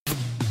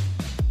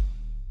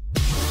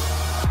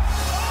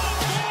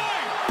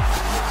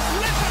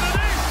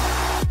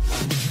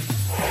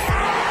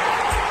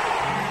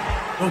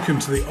Welcome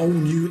to the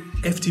all-new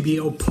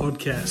FTBL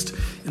podcast.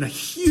 In a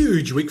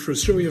huge week for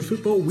Australian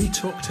football, we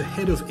talk to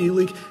head of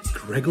A-League,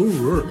 Greg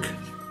O'Rourke.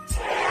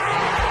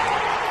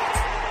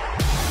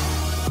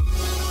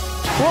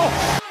 Whoa!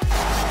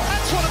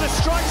 That's one of the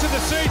strikes of the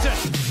season.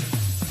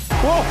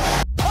 Whoa!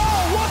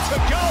 Oh, what a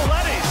goal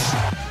that is!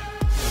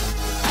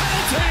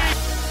 Penalty!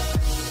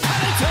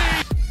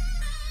 Penalty!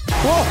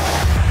 Whoa!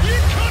 You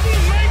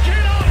couldn't make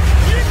it up!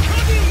 You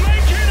couldn't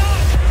make it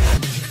up!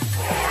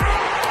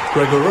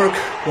 Greg O'Rourke,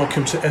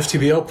 welcome to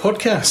FTBL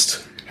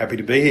podcast. Happy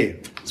to be here.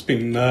 It's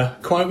been a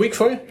quiet week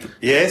for you?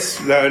 Yes,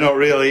 no, not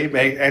really.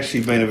 It's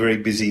actually been a very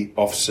busy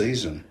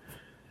off-season.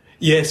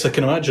 Yes, I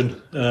can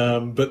imagine.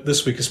 But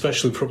this week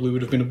especially probably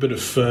would have been a bit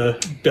of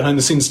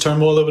behind-the-scenes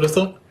turmoil, I would have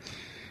thought.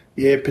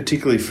 Yeah,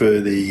 particularly for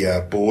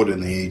the board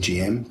and the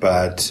EGM,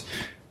 but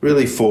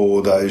really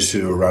for those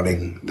who are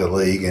running the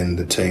league and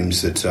the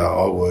teams that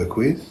I work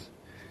with.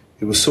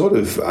 It was sort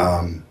of,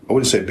 I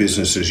wouldn't say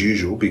business as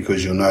usual,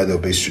 because you'll know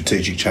there'll be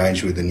strategic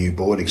change with the new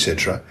board,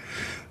 etc.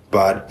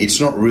 But it's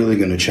not really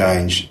going to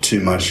change too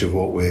much of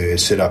what we're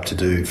set up to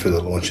do for the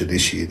launch of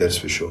this year, that's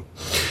for sure.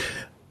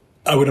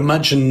 I would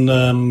imagine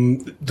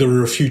there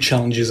are a few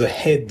challenges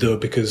ahead, though,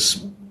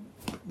 because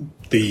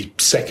the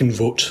second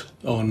vote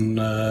on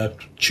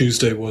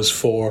Tuesday was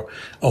for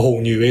a whole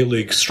new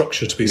A-League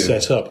structure to be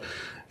set up.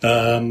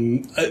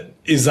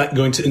 Is that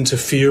going to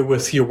interfere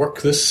with your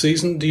work this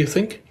season, do you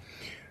think?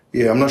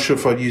 Yeah, I'm not sure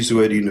if I'd use the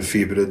word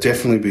interfere, but it'll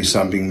definitely be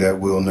something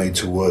that we'll need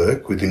to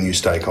work with the new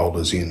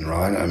stakeholders in,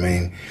 right? I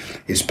mean,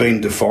 it's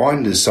been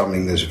defined as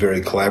something that's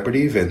very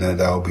collaborative and that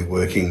they'll be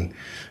working,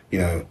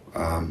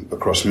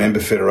 across member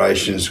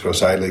federations,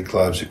 across A-League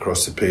clubs,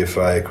 across the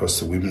PFA, across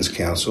the Women's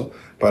Council,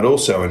 but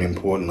also, and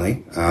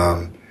importantly,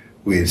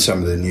 with some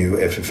of the new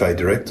FFA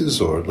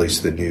directors, or at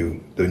least the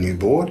new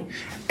board,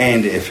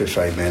 and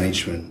FFA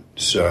management.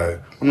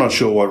 So I'm not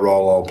sure what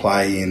role I'll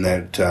play in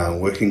that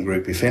working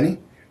group, if any.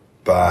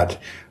 But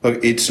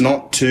look, it's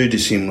not too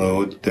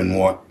dissimilar than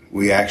what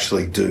we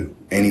actually do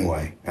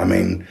anyway. I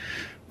mean,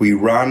 we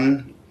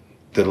run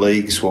the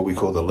leagues, what we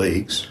call the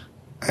leagues,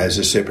 as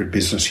a separate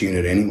business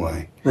unit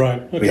anyway.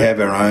 Right. Okay. We have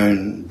our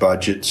own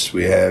budgets,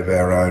 we have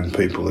our own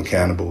people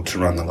accountable to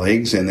run the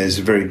leagues, and there's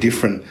a very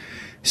different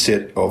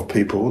set of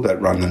people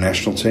that run the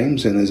national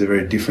teams, and there's a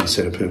very different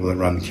set of people that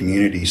run the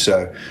community.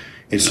 So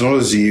it's not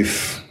as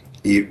if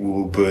it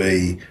will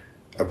be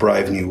a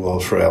brave new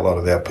world for a lot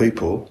of our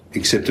people,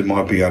 except it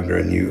might be under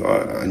a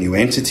new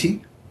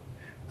entity.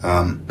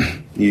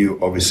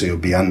 Obviously it'll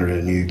be under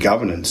a new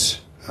governance,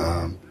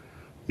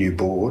 new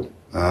board,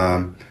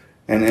 and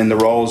the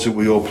roles that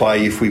we all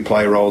play, if we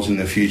play roles in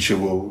the future,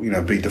 will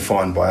be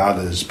defined by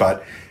others.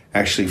 But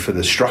actually, for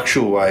the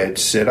structural way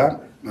it's set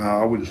up,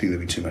 I wouldn't think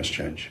there'd be too much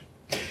change.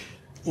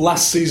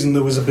 Last season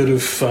there was a bit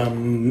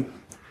of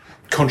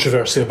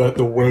controversy about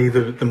the way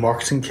the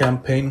marketing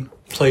campaign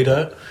played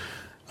out.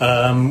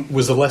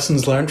 Was the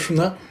lessons learned from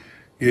that?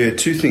 Yeah,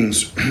 two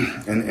things,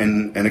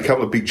 and a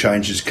couple of big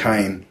changes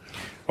came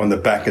on the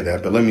back of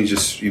that. But let me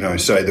just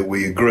say that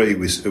we agree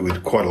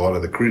with quite a lot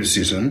of the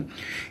criticism,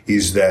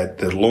 is that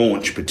the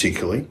launch,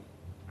 particularly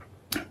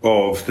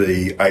of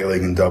the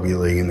A-League and W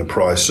League in the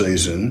prior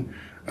season,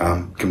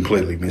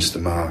 completely missed the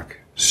mark.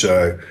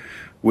 So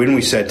when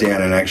we sat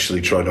down and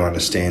actually tried to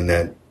understand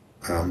that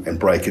and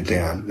break it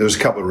down, there was a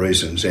couple of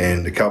reasons,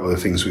 and a couple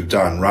of things we've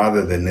done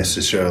rather than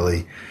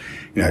necessarily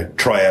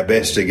try our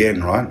best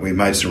again, right? We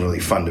made some really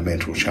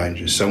fundamental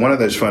changes. So one of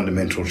those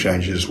fundamental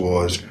changes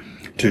was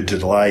to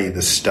delay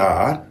the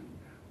start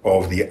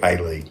of the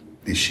A-League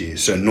this year.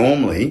 So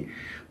normally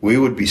we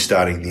would be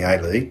starting the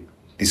A-League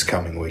this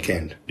coming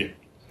weekend. Yeah.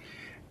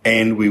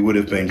 And we would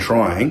have been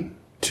trying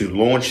to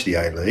launch the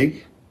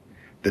A-League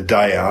the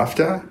day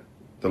after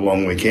the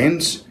long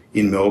weekends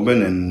in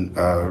Melbourne and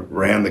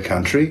around the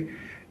country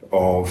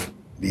of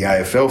the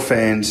AFL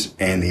fans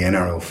and the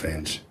NRL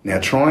fans. Now,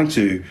 trying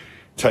to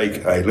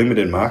take a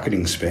limited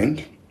marketing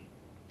spend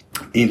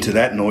into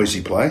that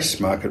noisy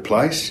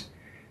marketplace,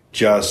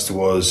 just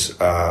was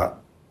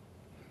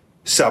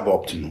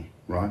suboptimal,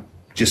 right?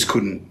 Just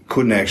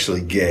couldn't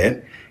actually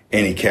get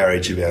any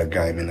carriage of our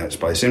game in that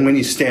space. And when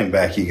you stand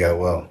back, you go,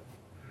 well,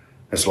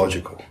 that's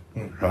logical,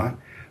 right?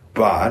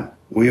 But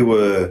we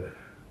were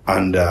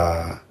under,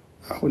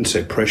 I wouldn't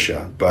say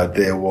pressure, but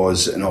there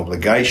was an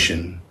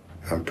obligation,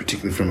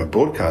 particularly from a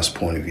broadcast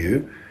point of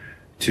view,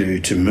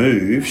 to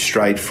move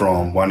straight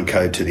from one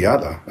code to the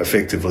other,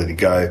 effectively to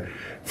go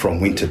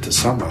from winter to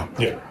summer.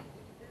 Yeah.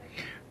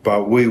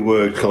 But we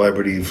worked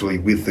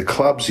collaboratively with the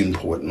clubs,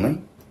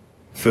 importantly,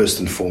 first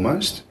and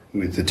foremost,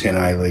 with the 10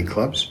 A-League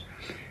clubs,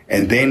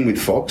 and then with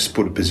Fox,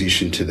 put a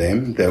position to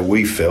them that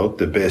we felt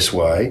the best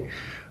way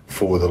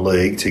for the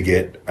league to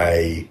get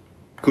a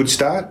good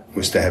start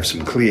was to have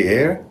some clear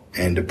air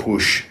and to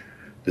push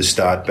the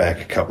start back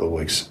a couple of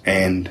weeks.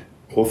 And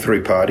all three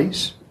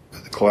parties,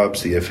 the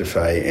clubs, the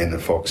FFA and the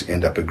Fox,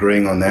 end up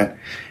agreeing on that,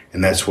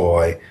 and that's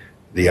why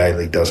the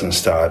A-League doesn't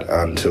start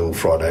until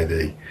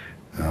Friday,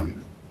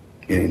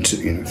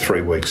 in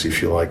 3 weeks,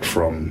 if you like,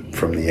 from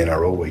the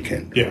NRL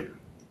weekend. Yeah.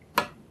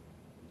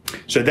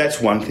 So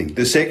that's one thing.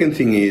 The second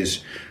thing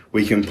is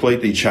we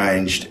completely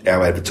changed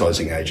our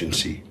advertising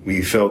agency.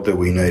 We felt that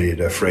we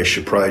needed a fresh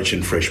approach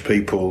and fresh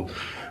people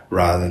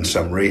rather than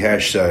some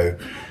rehash. So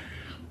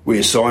we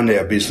assigned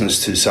our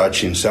business to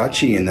Sachi and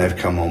Sachi, and they've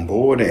come on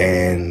board,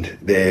 and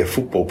they're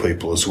football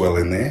people as well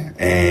in there.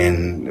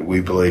 And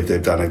we believe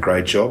they've done a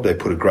great job. They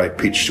put a great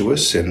pitch to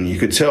us, and you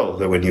could tell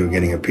that when you were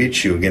getting a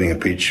pitch, you were getting a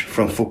pitch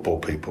from football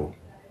people.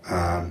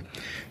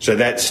 So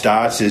that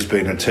starts. There's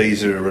been a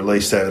teaser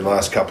released over the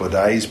last couple of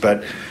days,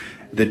 but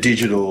the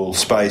digital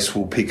space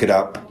will pick it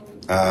up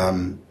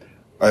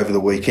over the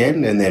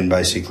weekend, and then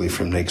basically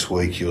from next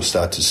week you'll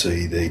start to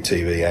see the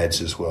TV ads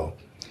as well.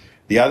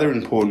 The other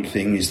important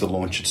thing is the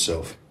launch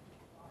itself.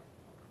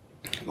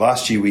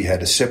 Last year we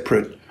had a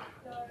separate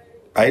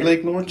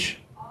A-League launch,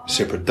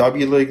 separate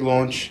W-League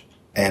launch,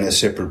 and a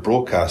separate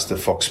broadcaster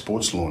Fox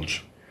Sports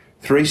launch.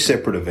 3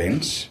 separate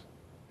events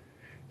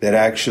that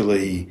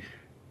actually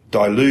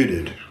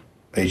diluted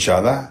each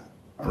other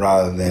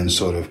rather than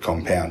sort of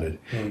compounded.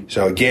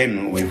 So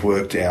again, we've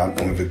worked out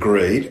and we've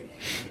agreed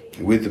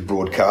with the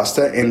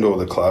broadcaster and all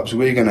the clubs,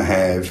 we're going to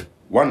have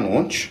one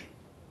launch.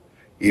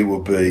 It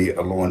will be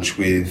a launch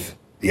with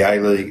the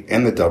A-League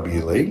and the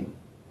W-League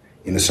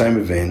in the same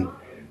event,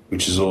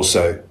 which is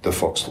also the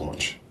Fox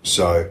launch.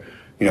 So,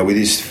 with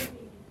this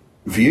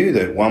view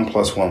that 1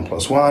 + 1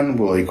 + 1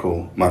 will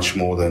equal much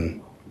more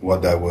than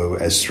what they were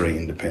as 3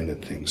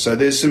 independent things. So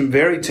there's some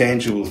very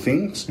tangible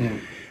things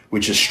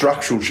which are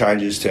structural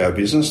changes to our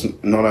business,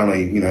 not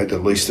only, the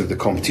least of the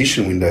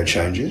competition window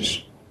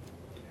changes,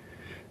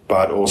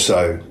 but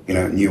also,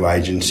 new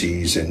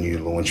agencies and new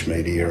launch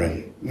media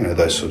and,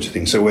 those sorts of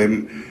things. So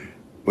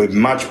we're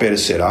much better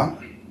set up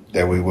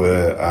than we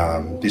were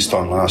this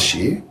time last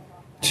year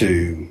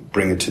to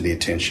bring it to the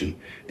attention.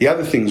 The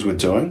other things we're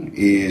doing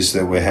is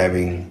that we're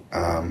having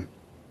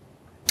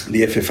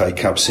the FFA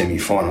Cup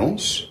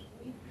semi-finals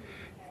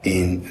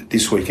in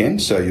this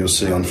weekend. So you'll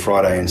see on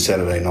Friday and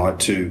Saturday night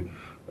two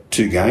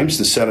games.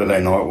 The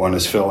Saturday night one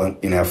has fell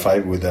in our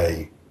favour with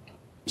a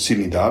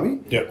Sydney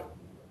derby. Yep.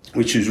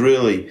 Which is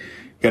really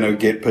going to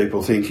get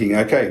people thinking,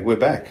 okay, we're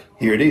back.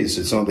 Here it is.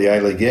 It's not the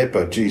A-League yet,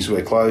 but geez,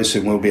 we're close,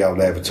 and we'll be able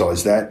to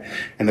advertise that.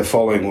 And the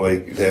following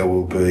week there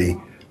will be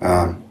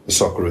the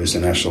Socceroos,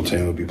 the national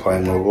team, will be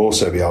playing. We'll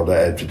also be able to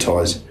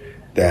advertise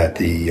that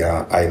the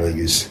A-League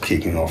is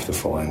kicking off the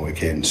following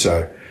weekend.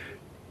 So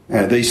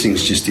these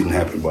things just didn't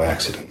happen by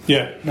accident.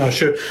 Yeah, no,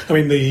 sure. I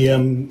mean, the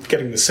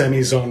getting the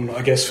semis on,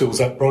 I guess, fills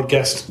that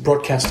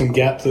broadcasting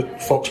gap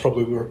that Fox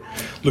probably were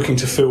looking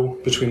to fill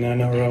between now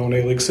and our own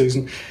A-League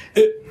season.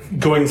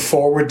 Going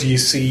forward, do you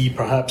see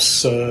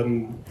perhaps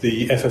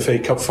the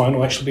FFA Cup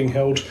final actually being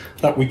held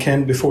that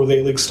weekend before the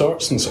A-League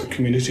starts, and sort of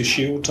Community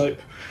Shield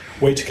type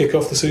way to kick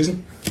off the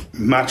season?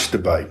 Much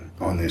debate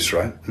on this,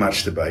 right?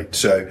 Much debate.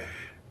 So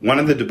one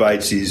of the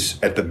debates is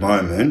at the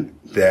moment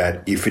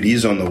that if it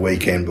is on the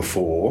weekend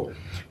before,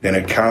 then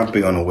it can't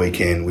be on a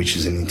weekend which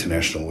is an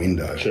international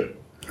window. Sure.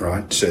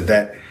 Right? So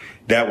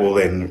that will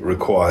then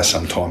require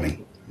some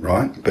timing,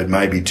 right? But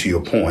maybe to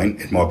your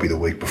point, it might be the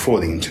week before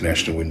the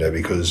international window,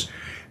 because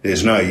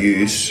there's no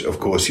use, of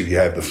course, if you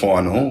have the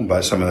final,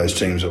 but some of those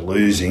teams are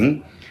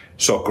losing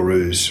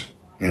Socceroos,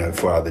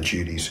 for other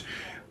duties.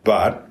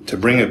 But to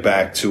bring it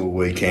back to a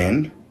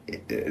weekend,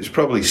 it's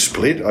probably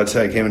split. I'd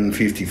say, Kevin,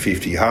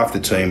 50-50. Half the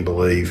team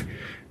believe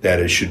that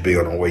it should be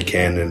on a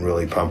weekend and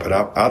really pump it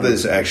up.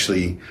 Others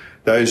actually,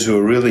 those who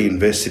are really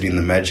invested in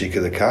the magic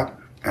of the Cup,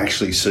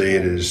 actually see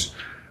it as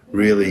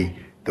really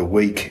the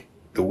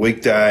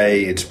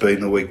weekday. It's been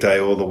the weekday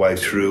all the way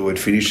through. It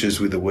finishes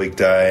with the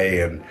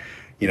weekday, and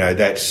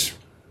that's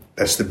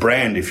the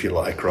brand, if you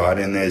like, right?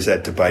 And there's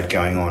that debate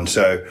going on.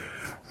 So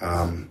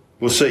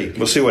we'll see.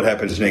 We'll see what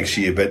happens next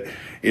year, but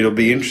it'll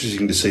be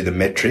interesting to see the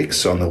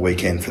metrics on the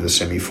weekend for the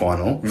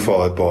semi-final,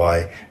 followed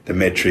by the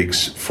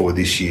metrics for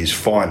this year's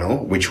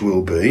final, which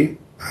will be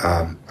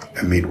a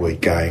midweek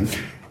game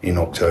in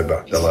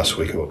October, the last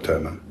week of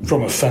October.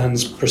 From a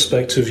fan's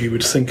perspective, you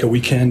would think a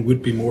weekend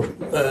would be more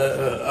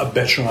a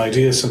better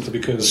idea, simply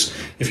because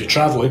if you're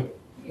travelling,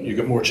 you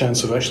get more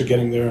chance of actually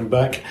getting there and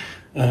back,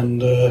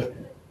 and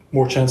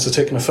more chance of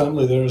taking a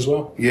family there as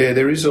well. Yeah,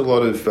 there is a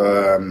lot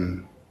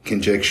of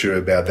conjecture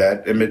about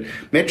that. I mean,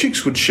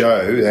 metrics would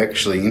show,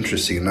 actually,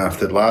 interesting enough,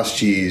 that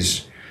last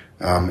year's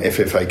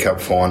FFA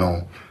Cup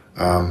final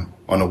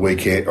on a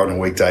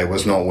weekday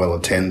was not well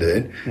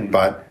attended,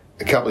 but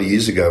a couple of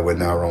years ago when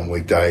they were on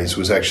weekdays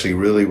was actually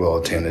really well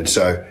attended.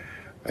 So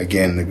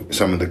again,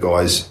 some of the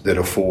guys that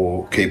are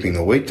for keeping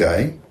the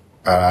weekday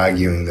are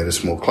arguing that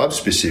it's more club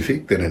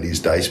specific than it is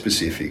day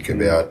specific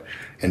about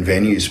and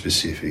venue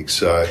specific.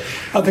 So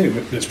I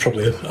think there's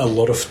probably a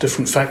lot of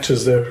different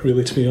factors there,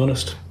 really, to be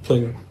honest,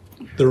 playing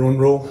their own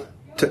role.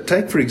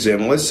 Take, for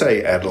example, let's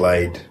say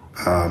Adelaide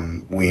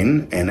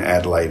win and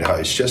Adelaide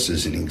host, just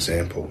as an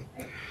example.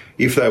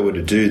 If they were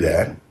to do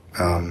that,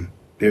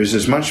 there is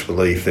as much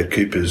belief that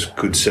Coopers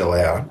could sell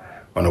out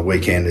on a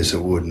weekend as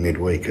it would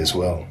midweek as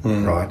well,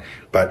 right?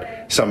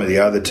 But some of the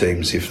other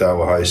teams, if they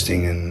were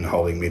hosting and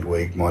holding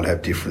midweek, might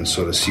have different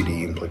sort of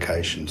city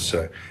implications.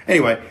 So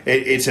anyway,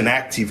 it's an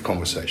active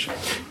conversation.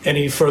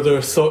 Any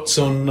further thoughts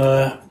on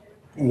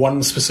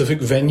one specific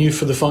venue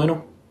for the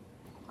final?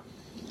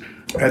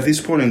 At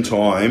this point in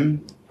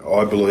time,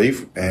 I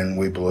believe, and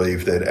we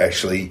believe, that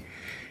actually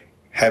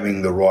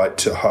having the right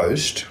to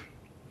host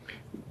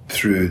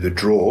through the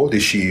draw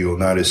this year, you'll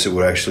notice that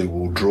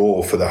we'll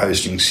draw for the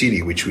hosting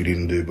city, which we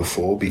didn't do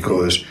before,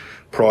 because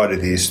prior to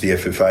this, the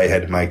FFA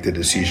had to make the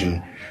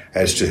decision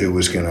as to who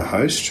was going to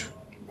host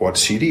what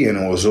city, and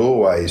it was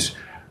always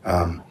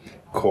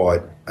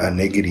quite a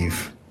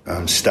negative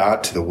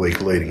start to the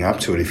week leading up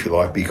to it, if you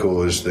like,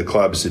 because the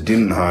clubs that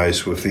didn't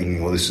host were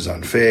thinking, well, this is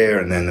unfair,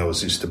 and then there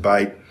was this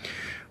debate,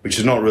 which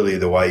is not really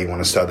the way you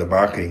want to start the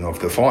marketing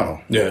of the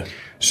final. Yeah.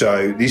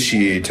 So this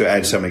year, to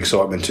add some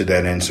excitement to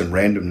that and some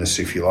randomness,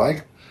 if you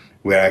like,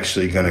 we're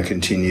actually going to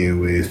continue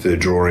with the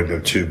drawing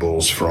of 2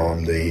 balls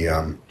from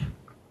the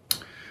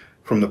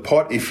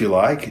pot, if you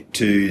like,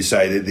 to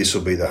say that this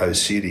will be the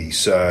host city.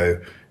 So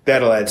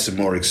that'll add some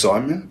more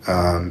excitement.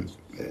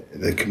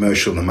 The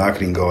commercial and the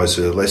marketing guys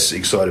are less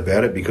excited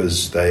about it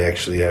because they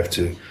actually have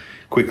to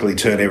quickly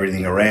turn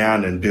everything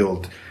around and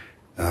build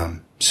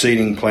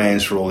seating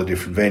plans for all the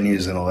different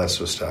venues and all that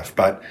sort of stuff.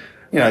 But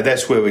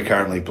that's where we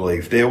currently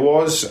believe. There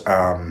was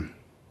some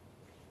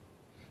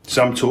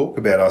talk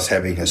about us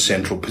having a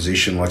central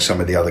position like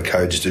some of the other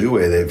codes do,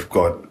 where they've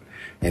got,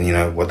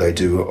 and what they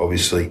do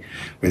obviously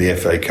with the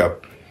FA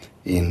Cup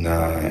in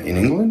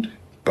England.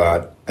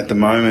 But at the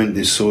moment,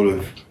 this sort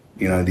of,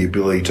 the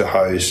ability to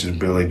host and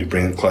ability to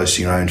bring it close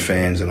to your own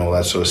fans and all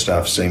that sort of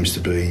stuff seems to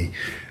be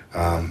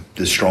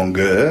the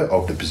stronger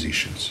of the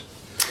positions.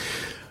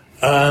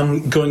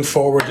 Going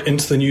forward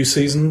into the new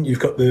season, you've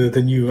got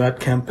the new ad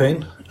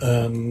campaign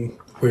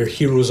where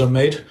heroes are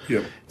made.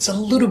 Yep. It's a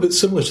little bit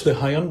similar to the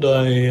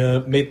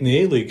Hyundai Made in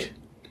the A-League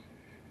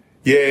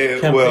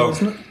campaign,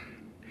 isn't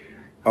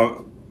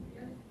it?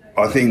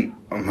 I think,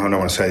 I don't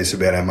want to say this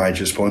about our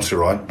major sponsor,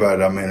 right?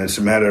 But, it's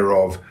a matter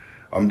of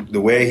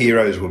the Where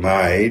Heroes Were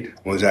Made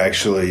was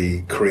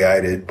actually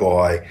created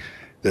by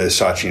the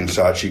Saatchi and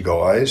Saatchi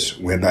guys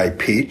when they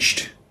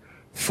pitched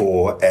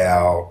for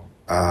our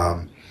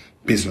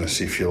business,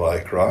 if you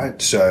like,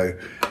 right? So,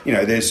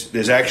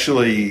 there's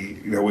actually,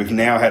 we've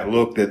now had a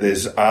look that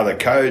there's other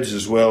codes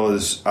as well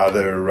as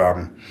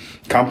other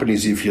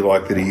companies, if you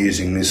like, that are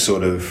using this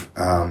sort of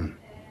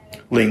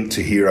link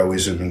to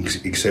heroism,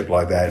 except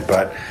like that.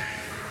 But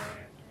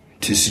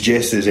to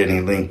suggest there's any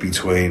link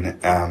between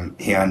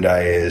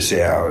Hyundai as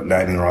our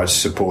naming rights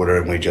supporter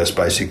and we just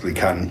basically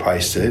cut and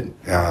paste it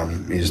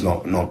is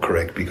not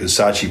correct, because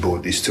Saatchi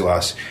brought this to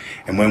us,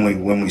 and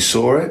when we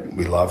saw it,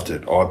 we loved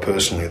it. I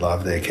personally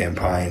loved their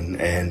campaign,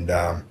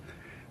 and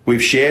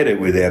we've shared it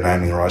with our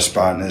naming rights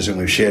partners, and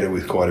we've shared it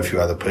with quite a few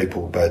other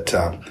people. But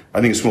I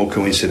think it's more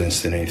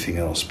coincidence than anything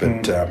else.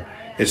 But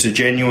it's a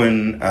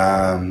genuine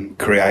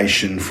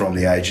creation from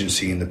the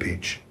agency in the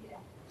pitch.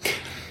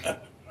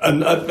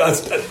 And I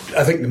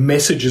think the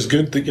message is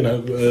good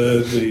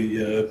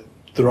that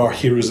there are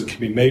heroes that can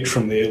be made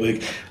from the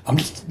A-League. I'm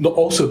just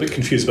also a bit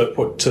confused about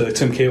what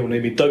Tim Cahill and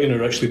Amy Duggan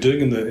are actually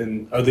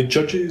doing. Are they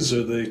judges?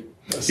 Are they?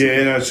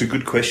 Yeah, no, it's a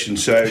good question.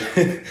 So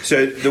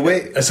the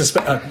way I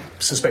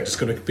suspect it's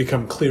going to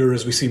become clearer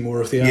as we see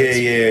more of the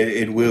ads.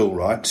 Yeah, it will,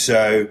 right?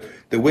 So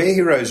the Where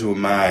Heroes Were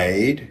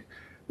Made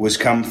was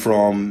come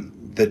from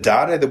the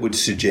data that would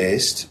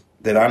suggest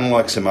that,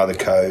 unlike some other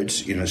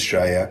codes in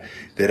Australia,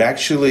 that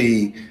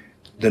actually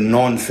the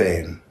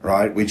non-fan,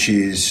 right, which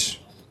is,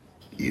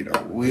 we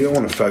don't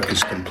want to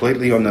focus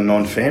completely on the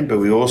non-fan, but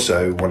we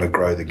also want to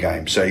grow the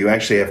game. So you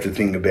actually have to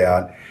think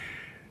about,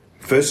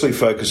 firstly,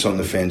 focus on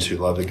the fans who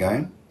love the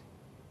game,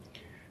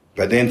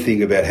 but then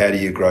think about how do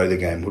you grow the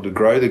game. Well, to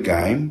grow the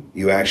game,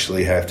 you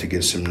actually have to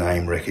get some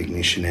name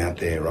recognition out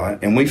there, right?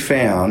 And we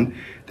found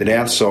that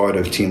outside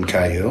of Tim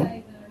Cahill,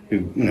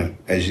 who,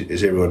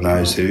 as everyone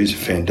knows, who is a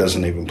fan,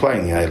 doesn't even play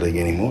in the A-League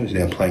anymore. He's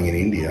now playing in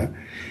India.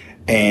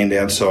 And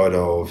outside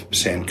of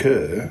Sam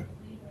Kerr,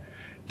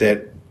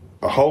 that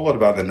a whole lot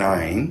of other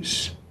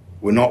names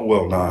were not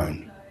well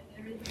known.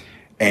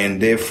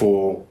 And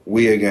therefore,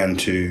 we are going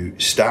to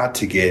start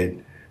to get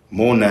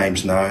more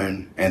names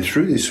known. And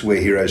through this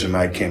Where Heroes Are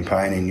Made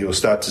campaign, and you'll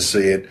start to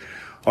see it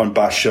on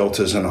bus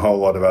shelters and a whole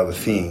lot of other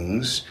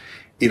things,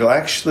 it'll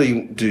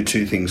actually do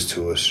 2 things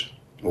to us,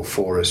 or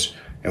for us.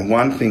 And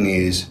one thing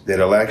is that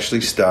it'll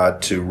actually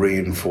start to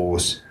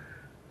reinforce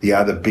the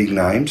other big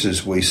names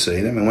as we see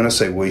them. And when I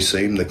say we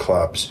see them, the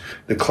clubs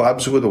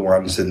were the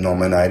ones that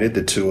nominated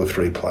the 2 or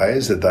 3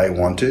 players that they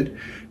wanted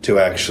to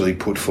actually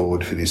put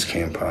forward for this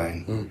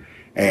campaign.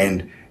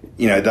 And,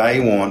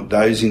 they want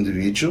those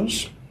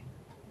individuals,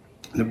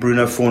 the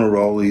Bruno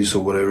Fornarolis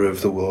or whatever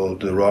of the world,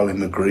 the Riley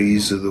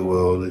McGrees of the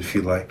world, if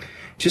you like,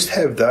 just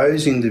have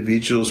those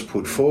individuals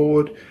put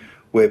forward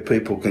where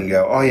people can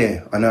go, oh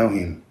yeah, I know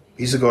him.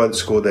 He's the guy that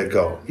scored that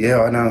goal.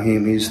 Yeah, I know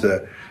him. He's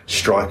the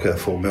striker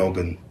for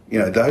Melbourne.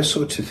 Those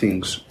sorts of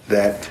things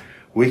that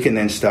we can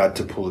then start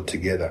to pull it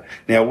together.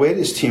 Now, where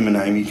does Tim and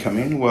Amy come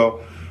in?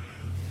 Well,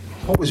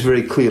 what was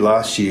very clear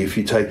last year, if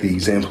you take the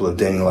example of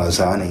Daniel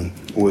Arzani,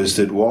 was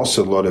that whilst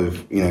a lot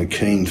of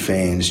keen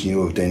fans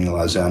knew of Daniel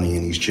Arzani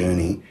and his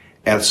journey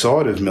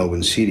outside of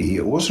Melbourne City,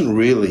 it wasn't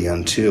really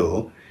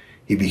until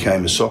he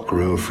became a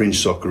Socceroo, a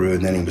fringe Socceroo,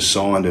 and then he was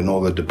signed, and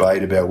all the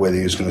debate about whether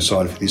he was going to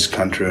sign for this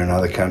country or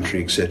another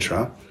country,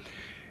 etc.,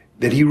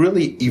 that he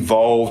really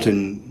evolved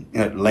and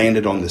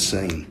landed on the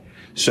scene.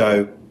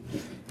 So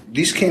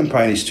this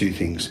campaign is two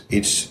things.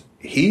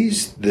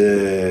 Here's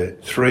the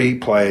 3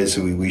 players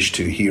that we wish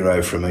to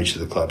hero from each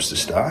of the clubs to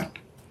start,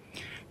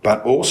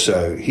 but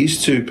also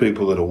here's 2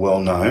 people that are well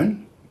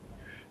known,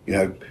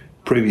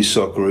 previous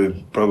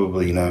Socceroo,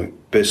 probably,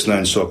 best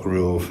known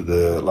Socceroo for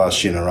the last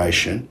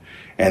generation,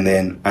 and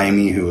then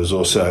Amy, who was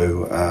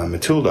also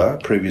Matilda,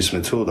 previous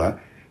Matilda,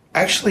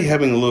 actually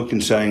having a look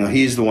and saying,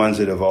 here's the ones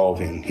that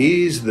evolve in.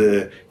 Here's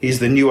the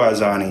new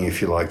Arzani,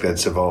 if you like,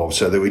 that's evolved,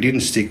 so that we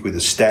didn't stick with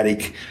a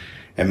static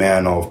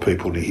amount of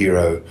people to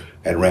hero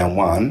at round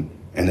 1,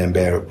 and then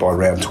by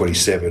round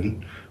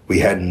 27, we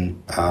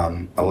hadn't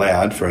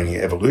allowed for any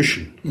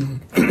evolution.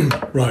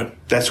 Mm-hmm.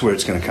 Right. That's where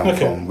it's going to come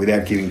from,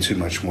 without giving too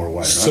much more away.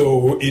 Right?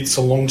 So it's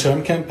a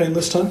long-term campaign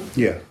this time?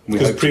 Yeah.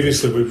 Because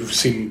previously we've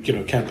seen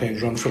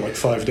campaigns run for like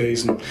 5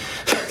 days, and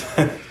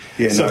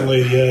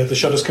suddenly the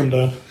shutters come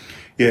down.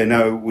 Yeah,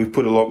 no, we've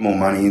put a lot more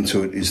money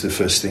into it is the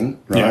first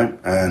thing, right?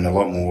 Yeah. And a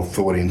lot more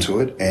thought into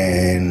it.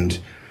 And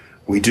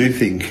we do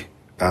think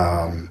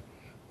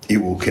it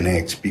will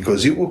connect,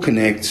 because it will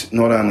connect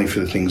not only for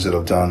the things that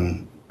I've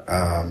done,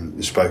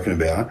 spoken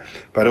about,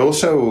 but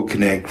also will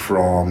connect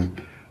from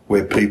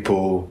where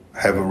people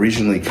have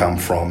originally come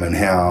from and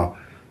how,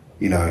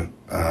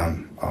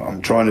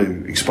 I'm trying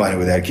to explain it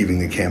without giving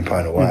the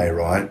campaign away,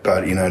 right?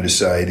 But, to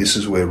say this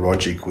is where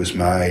Rogic was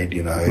made,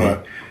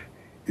 right.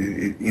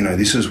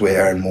 This is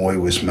where Aaron Moy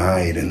was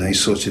made, and these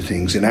sorts of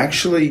things, and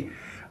actually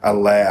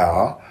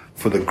allow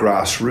for the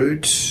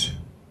grassroots,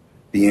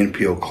 the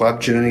NPL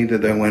club journey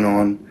that they went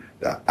on,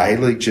 the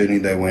A-League journey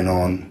they went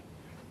on,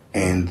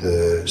 and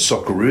the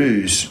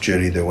Socceroos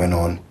journey they went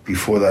on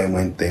before they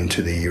went then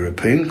to the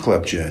European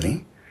club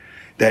journey,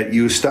 that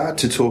you start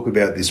to talk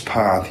about this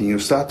path, and you'll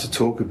start to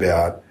talk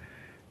about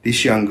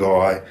this young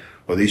guy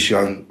or this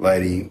young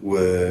lady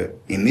were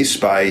in this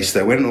space,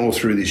 they went all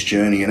through this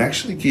journey, and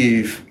actually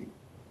give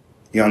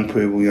young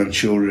people, young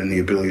children, the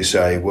ability to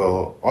say,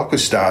 well, I could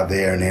start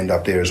there and end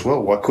up there as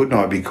well. Why couldn't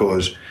I?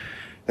 Because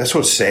that's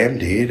what Sam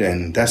did,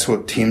 and that's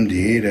what Tim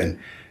did, and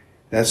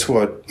that's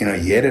what,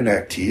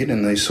 Yedinak did,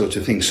 and these sorts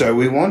of things. So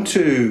we want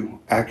to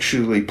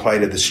actually play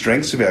to the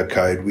strengths of our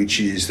code, which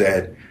is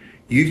that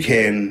you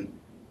can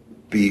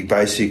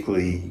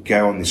basically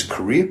go on this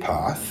career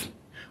path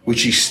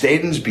which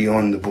extends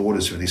beyond the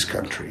borders of this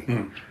country,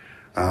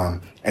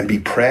 and be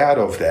proud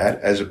of that,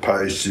 as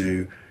opposed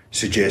to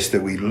suggest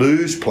that we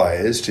lose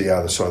players to the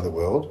other side of the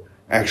world.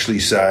 Actually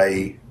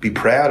say, be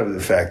proud of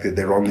the fact that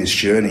they're on this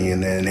journey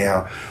and they're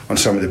now on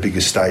some of the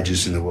biggest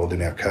stages in the world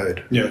in our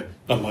code. Yeah,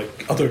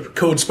 unlike other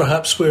codes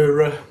perhaps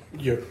where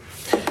your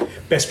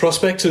best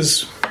prospect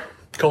is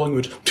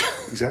Collingwood.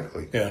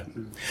 Exactly. Yeah.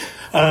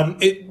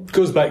 It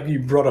goes back, you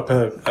brought up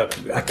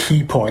a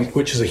key point,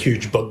 which is a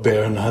huge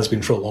bugbear and has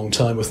been for a long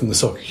time within the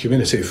soccer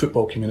community,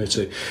 football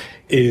community,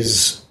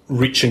 is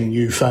reaching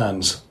new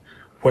fans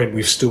when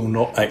we've still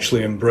not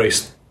actually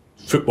embraced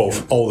football,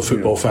 all the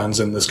football fans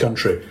in this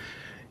country.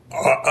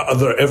 Are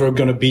there ever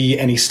going to be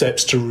any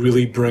steps to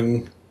really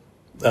bring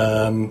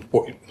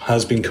what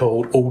has been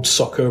called old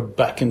soccer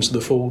back into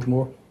the fold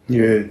more?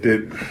 Yeah,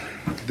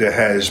 there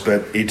has,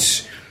 but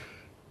it's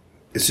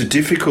a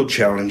difficult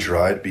challenge,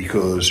 right?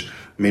 Because,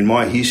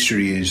 my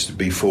history is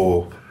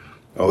before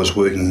I was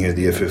working here at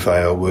the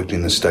FFA, I worked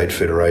in the State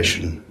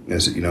Federation.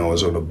 As I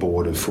was on a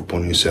board of Football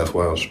New South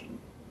Wales.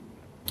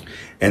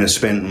 And I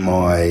spent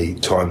my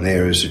time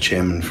there as a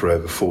chairman for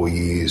over 4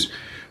 years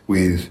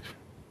with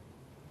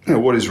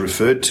what is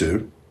referred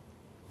to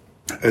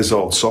as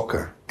old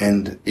soccer.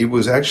 And it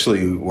was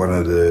actually one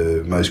of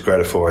the most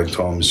gratifying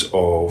times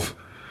of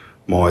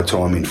my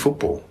time in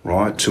football,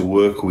 right? To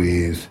work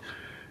with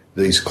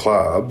these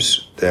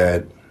clubs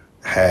that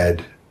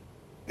had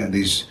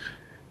these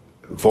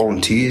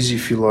volunteers,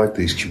 if you like,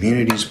 these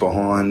communities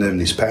behind them,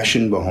 this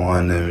passion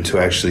behind them, to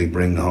actually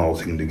bring the whole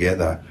thing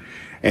together.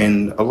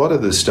 And a lot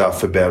of the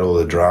stuff about all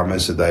the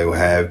dramas that they will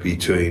have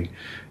between,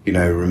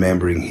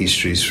 remembering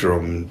histories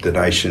from the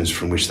nations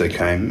from which they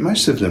came,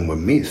 most of them were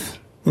myth,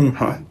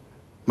 right?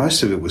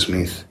 Most of it was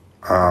myth.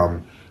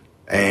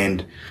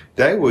 And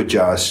they were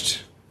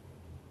just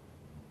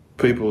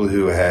people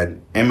who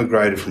had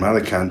emigrated from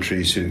other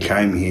countries, who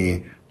came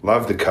here,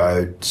 loved the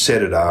code,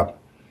 set it up,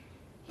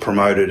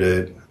 promoted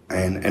it,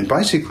 and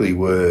basically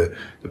were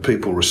the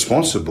people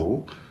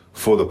responsible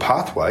for the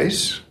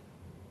pathways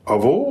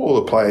of all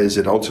the players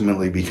that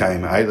ultimately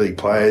became A-League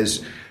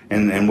players,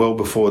 and well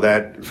before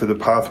that, for the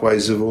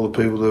pathways of all the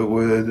people that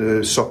were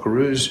the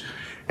Socceroos,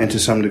 and to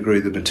some degree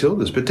the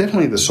Matildas. But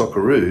definitely the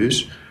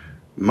Socceroos,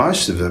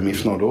 most of them,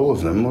 if not all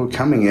of them, were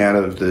coming out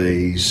of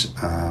these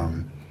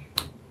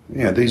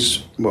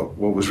these what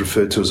was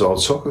referred to as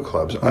old soccer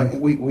clubs.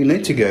 We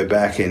need to go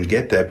back and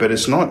get that, but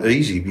it's not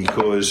easy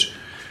because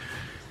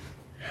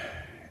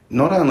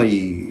not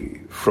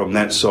only from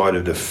that side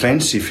of the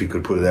fence, if you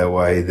could put it that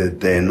way, that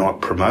they're not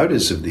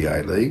promoters of the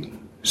A-League.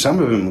 Some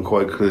of them are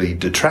quite clearly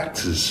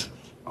detractors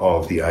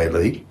of the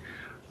A-League.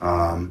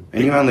 And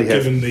you only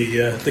have... Given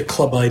the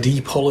club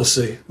ID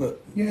policy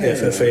that the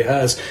FFA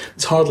has,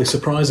 it's hardly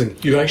surprising.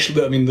 You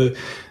actually, I mean,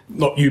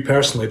 not you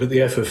personally, but the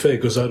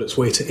FFA goes out its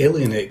way to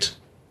alienate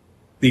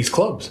these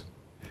clubs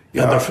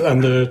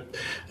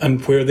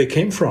and where they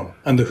came from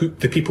and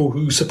the people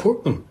who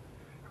support them.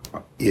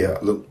 Yeah,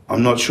 look,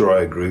 I'm not sure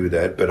I agree with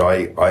that, but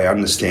I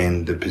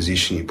understand the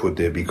position you put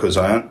there because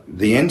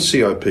the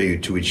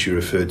NCIP to which you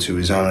refer to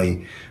is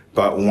only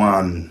but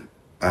one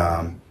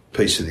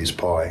piece of this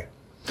pie,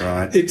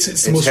 right? It's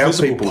the most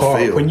visible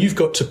part. Feel. When you've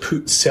got to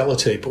put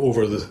sellotape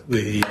over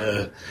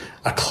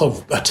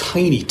a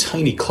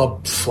tiny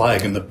club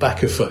flag in the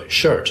back of a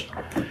shirt,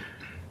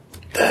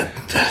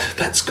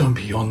 that's gone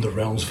beyond the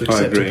realms of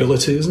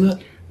acceptability, isn't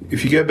it?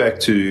 If you go back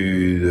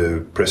to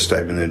the press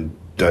statement that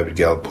David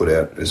Gallop put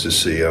out as the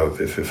CEO of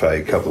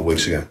FFA a couple of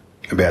weeks ago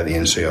about the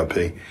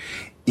NCIP.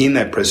 In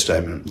that press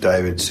statement,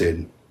 David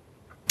said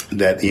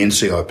that the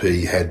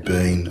NCIP had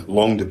been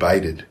long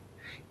debated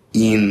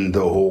in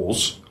the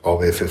halls of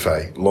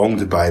FFA, long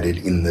debated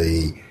in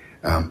the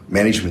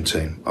management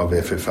team of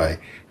FFA,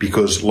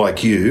 because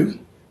like you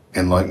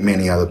and like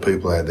many other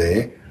people out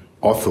there,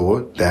 I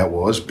thought that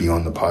was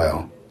beyond the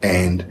pale.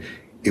 And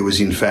it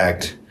was in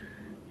fact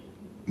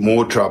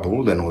more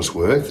trouble than it was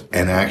worth,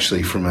 and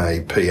actually from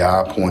a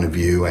PR point of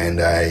view and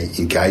a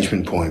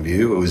engagement point of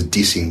view, it was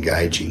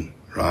disengaging,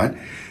 right?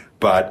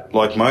 But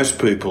like most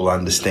people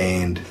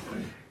understand,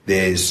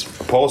 there's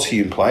a policy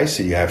in place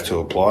that you have to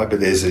apply, but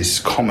there's this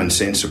common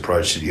sense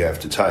approach that you have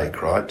to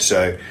take, right?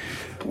 So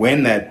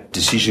when that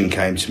decision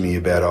came to me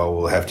about,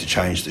 we'll have to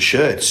change the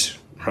shirts,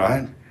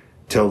 right?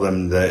 Tell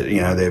them that,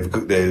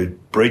 they're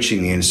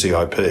breaching the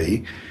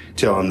NCIP,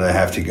 tell them they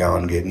have to go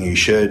and get new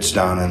shirts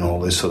done and all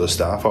this sort of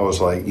stuff. I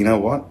was like, you know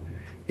what?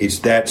 It's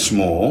that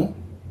small.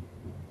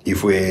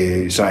 If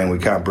we're saying we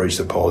can't breach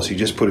the policy,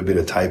 just put a bit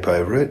of tape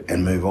over it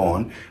and move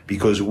on,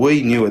 because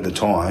we knew at the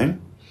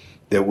time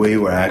that we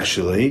were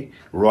actually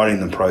right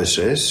in the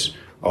process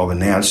of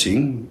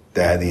announcing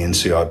that the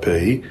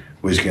NCIP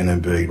was going to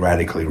be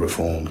radically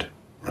reformed,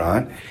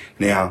 right?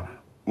 Now,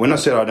 when I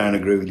said I don't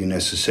agree with you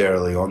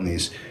necessarily on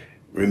this,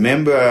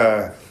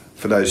 remember,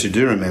 for those who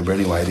do remember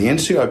anyway, the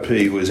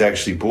NCIP was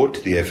actually brought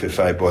to the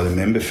FFA by the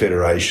member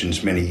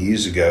federations many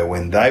years ago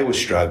when they were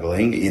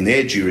struggling in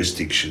their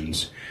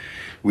jurisdictions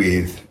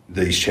with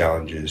these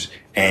challenges,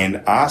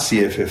 and asked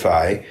the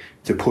FFA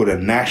to put a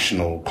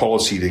national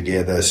policy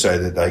together so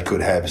that they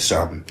could have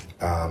some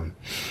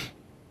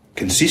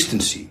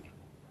consistency.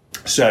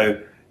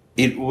 So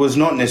it was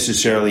not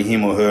necessarily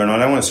him or her, and I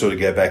don't want to sort of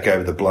go back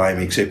over the blame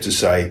except to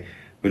say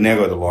we've now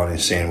got the line in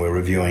the sand, we're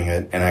reviewing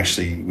it, and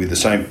actually with the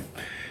same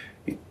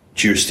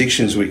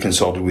jurisdictions we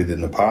consulted with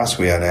in the past,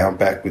 we are now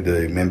back with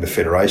the member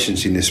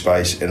federations in this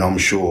space, and I'm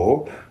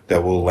sure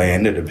that we'll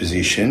land at a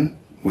position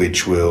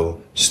which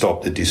will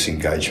stop the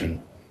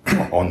disengagement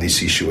on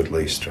this issue at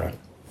least, right?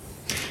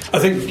 I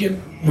think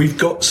we've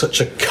got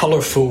such a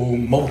colourful,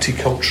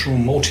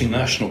 multicultural,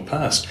 multinational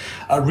past.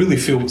 I really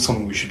feel it's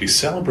something we should be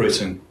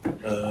celebrating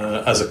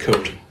as a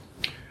code.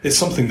 It's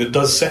something that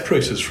does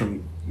separate us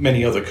from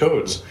many other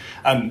codes.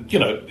 And,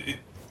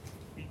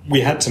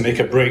 we had to make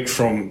a break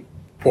from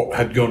what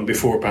had gone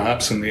before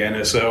perhaps in the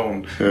NSL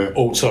and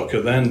old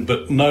soccer then,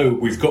 but now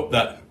we've got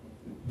that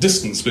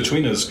distance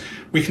between us.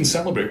 We can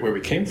celebrate where we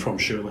came from,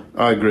 surely.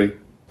 I agree.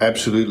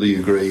 Absolutely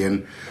agree.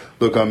 And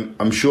look,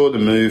 I'm sure the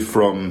move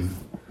from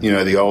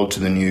the old to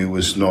the new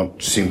was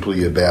not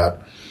simply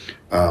about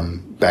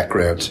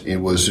background. It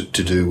was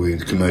to do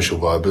with commercial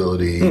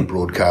viability,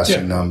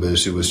 broadcasting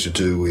numbers. It was to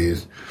do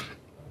with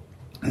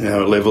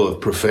a level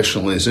of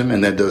professionalism,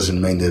 and that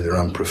doesn't mean that they're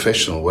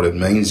unprofessional. What it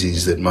means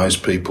is that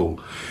most people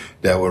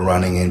that were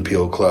running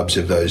NPL clubs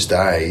of those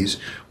days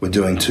were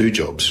doing two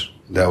jobs.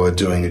 They were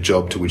doing a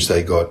job to which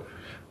they got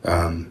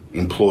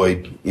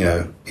employed,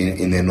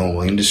 in their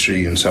normal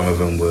industry, and some of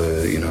them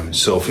were,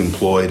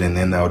 self-employed, and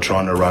then they were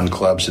trying to run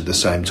clubs at the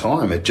same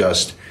time.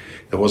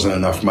 There wasn't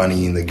enough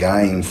money in the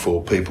game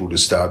for people to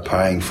start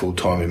paying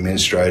full-time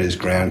administrators,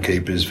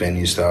 groundkeepers,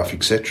 venue staff,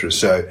 etc.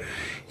 So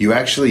you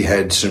actually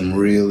had some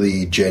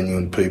really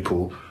genuine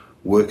people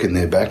working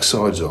their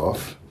backsides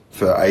off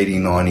for 80,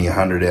 90,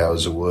 100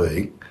 hours a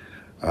week,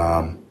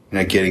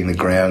 getting the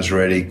grounds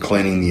ready,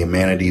 cleaning the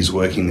amenities,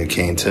 working the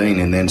canteen,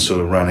 and then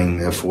sort of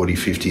running a 40,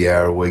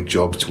 50-hour-a-week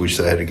job to which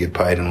they had to get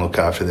paid and look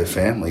after their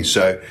family.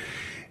 So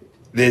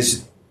there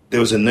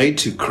was a need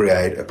to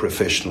create a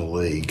professional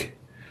league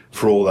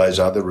for all those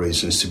other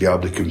reasons, to be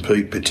able to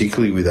compete,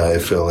 particularly with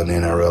AFL and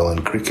NRL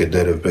and cricket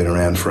that have been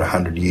around for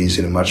 100 years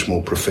in a much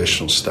more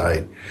professional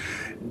state.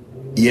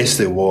 Yes,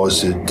 there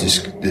was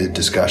the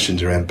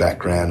discussions around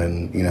background,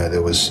 and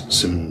there was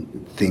some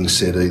things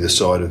said either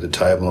side of the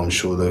table, I'm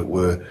sure, that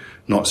were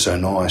not so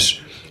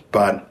nice.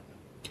 But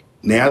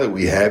now that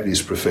we have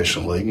this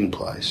professional league in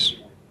place,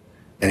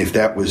 and if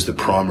that was the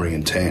primary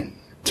intent,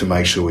 to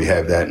make sure we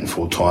have that in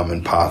full time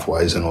and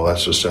pathways and all that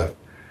sort of stuff,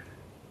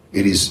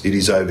 it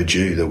is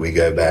overdue that we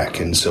go back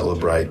and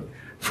celebrate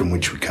from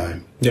which we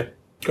came. Yeah,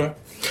 great.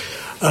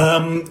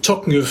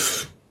 Talking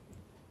of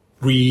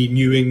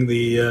renewing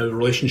the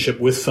relationship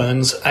with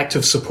fans,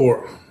 active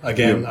support,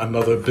 again,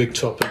 another big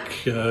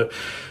topic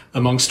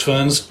amongst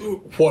fans.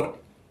 What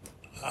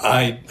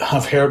I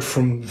have heard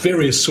from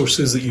various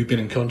sources that you've been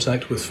in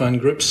contact with fan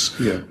groups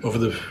over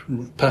the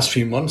past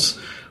few months.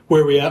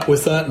 Where are we at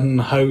with that,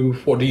 and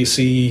what do you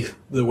see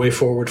the way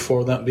forward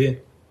for that being?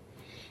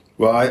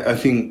 Well, I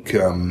think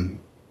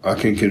I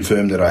can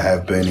confirm that I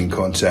have been in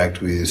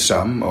contact with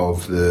some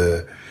of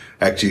the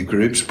active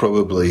groups.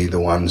 Probably the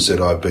ones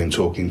that I've been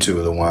talking to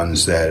are the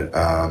ones that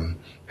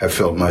have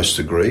felt most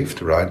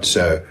aggrieved, right?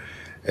 So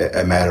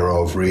a matter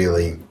of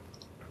really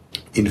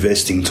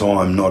investing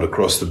time, not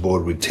across the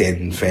board with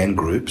 10 fan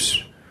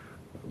groups,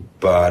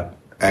 but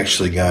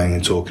actually going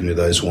and talking to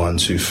those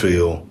ones who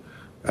feel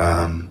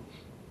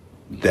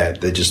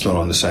that they're just not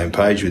on the same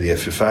page with the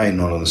FFA,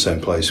 not on the same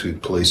place with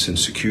police and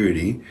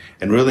security,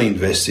 and really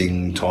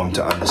investing time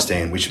to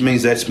understand, which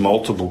means that's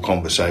multiple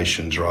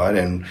conversations, right?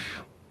 And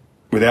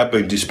without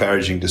being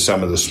disparaging to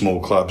some of the small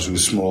clubs with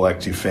small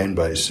active fan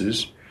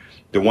bases,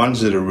 the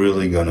ones that are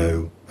really going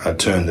to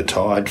turn the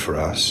tide for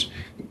us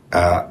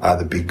are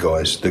the big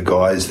guys, the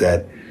guys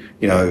that,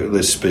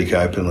 let's speak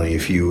openly,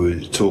 if you were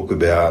to talk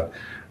about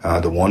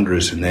the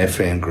Wanderers and their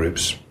fan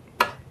groups,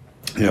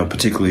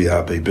 particularly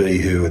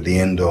RBB, who at the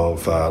end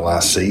of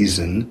last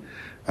season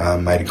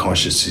made a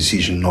conscious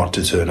decision not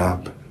to turn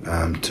up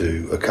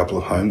to a couple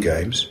of home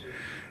games.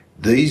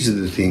 These are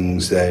the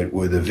things that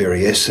were the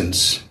very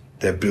essence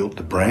that built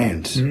the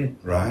brand,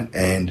 right?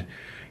 And,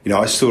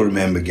 I still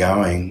remember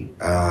going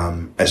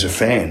as a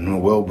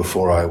fan, well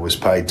before I was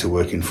paid to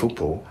work in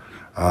football,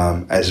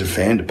 as a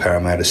fan to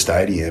Parramatta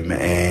Stadium,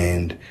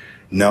 and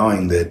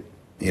knowing that,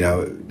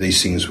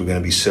 these things were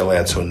going to be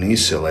sellouts or near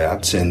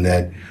sellouts, and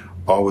that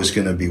I was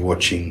going to be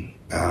watching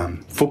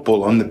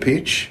football on the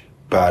pitch,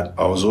 but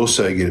I was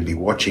also going to be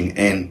watching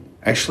and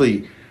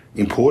actually,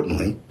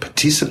 importantly,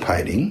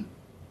 participating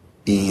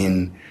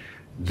in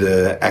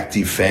the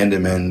active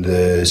fandom and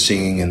the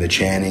singing and the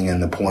chanting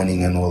and the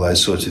pointing and all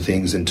those sorts of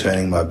things, and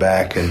turning my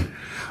back and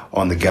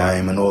on the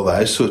game and all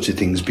those sorts of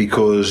things,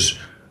 because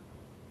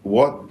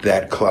what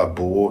that club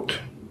brought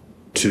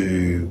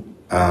to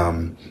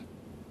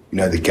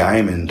the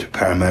game and to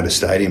Parramatta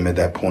Stadium at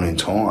that point in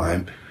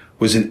time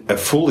was a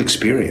full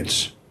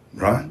experience,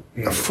 right?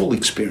 Yeah. A full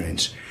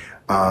experience.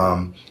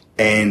 And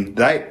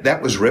that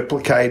was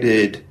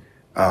replicated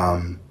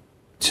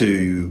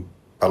to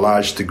a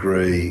large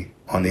degree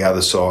on the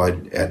other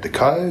side at the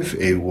Cove.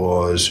 It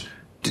was,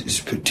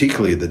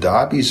 particularly the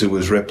derbies, it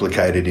was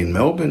replicated in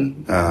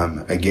Melbourne,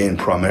 again,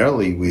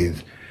 primarily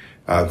with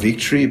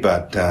Victory,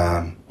 but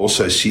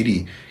also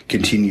City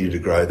continued to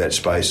grow that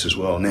space as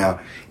well. Now,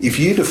 if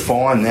you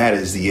define that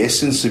as the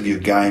essence of your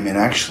game and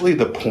actually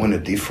the point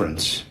of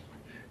difference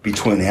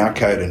between our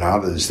code and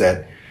others,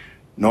 that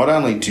not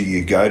only do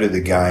you go to the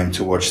game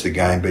to watch the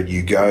game, but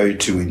you go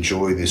to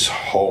enjoy this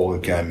whole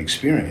game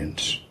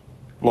experience,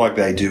 like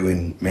they do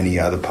in many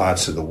other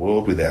parts of the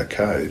world with our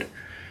code,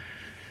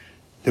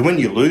 then when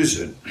you lose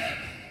it,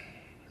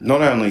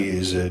 not only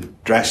is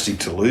it drastic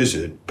to lose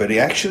it, but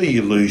actually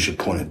you lose your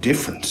point of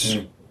difference,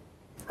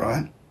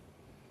 right?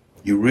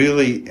 You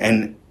really,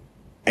 and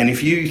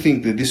if you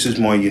think that this is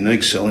my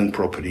unique selling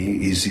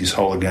property, is this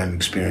whole game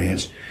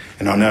experience,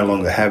 and I no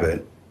longer have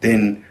it,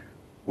 then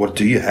what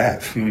do you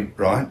have,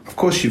 right? Of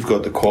course, you've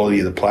got the quality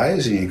of the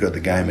players and you've got the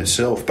game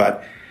itself,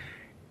 but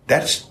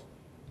that's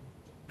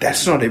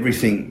not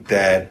everything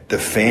that the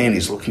fan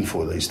is looking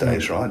for these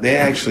days, right?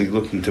 They're actually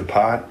looking to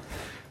part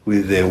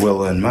with their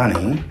well-earned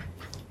money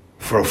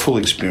for a full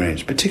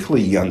experience,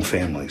 particularly young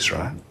families,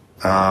 right?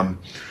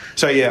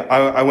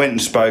 I went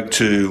and spoke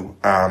to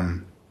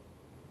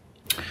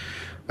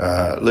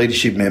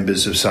leadership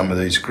members of some of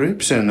these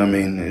groups, and I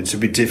mean, it's a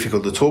bit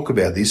difficult to talk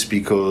about this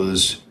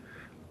because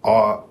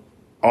I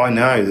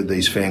know that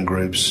these fan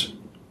groups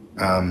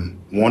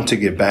want to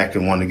get back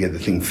and want to get the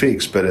thing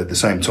fixed, but at the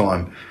same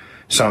time,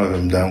 some of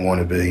them don't want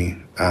to be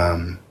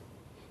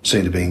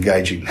seen to be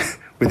engaging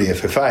with the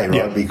FFA, right?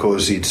 Yeah.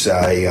 Because it's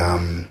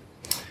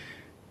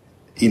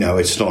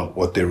it's not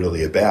what they're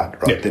really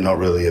about, right? Yeah. They're not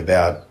really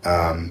about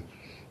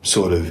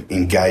sort of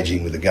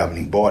engaging with the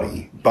governing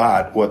body,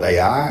 but what they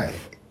are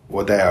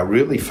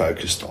really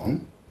focused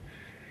on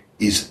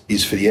is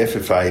for the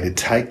FFA to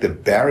take the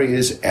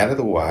barriers out of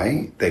the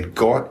way that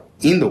got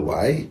in the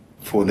way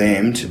for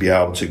them to be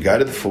able to go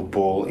to the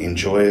football,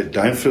 enjoy it,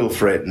 don't feel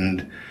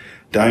threatened,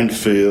 don't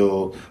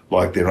feel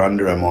like they're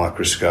under a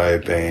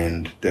microscope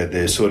and that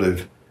they're sort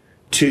of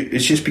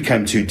it's just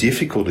become too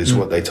difficult is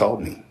what they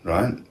told me,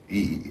 right?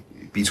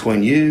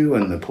 Between you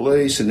and the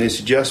police, and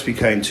this just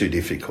became too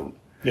difficult.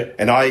 Yeah.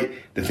 And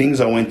the things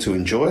I went to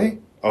enjoy,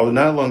 I was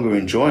no longer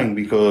enjoying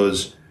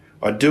because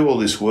I do all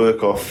this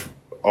work off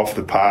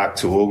the park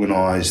to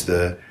organise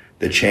the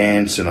the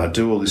chants and I'd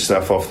do all this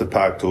stuff off the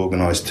park to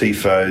organise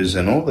TIFOs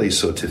and all these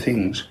sorts of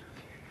things.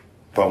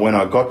 But when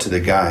I got to the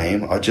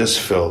game, I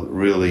just felt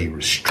really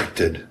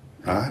restricted,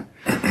 right?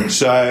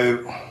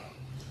 So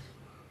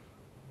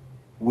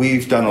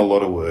we've done a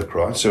lot of work,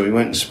 right? So we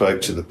went and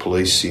spoke to the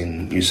police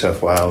in New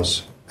South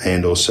Wales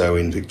and also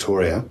in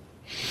Victoria.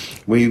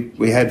 We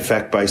had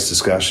fact-based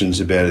discussions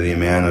about the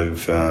amount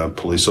of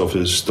police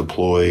officers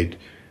deployed,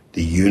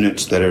 the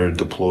units that are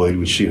deployed,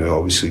 which, you know,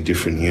 obviously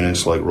different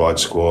units like Right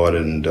Squad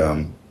and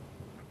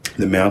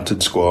the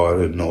Mounted Squad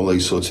and all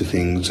these sorts of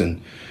things,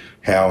 and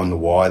how and the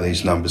why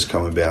these numbers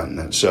come about and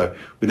that. So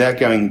without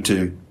going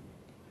into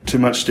too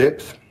much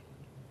depth,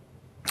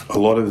 a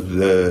lot of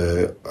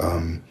the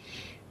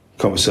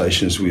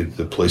conversations with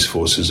the police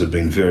forces have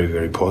been very,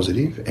 very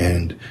positive,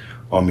 and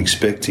I'm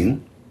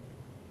expecting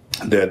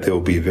that there will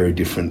be a very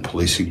different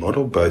policing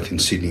model both in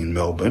Sydney and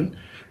Melbourne,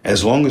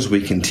 as long as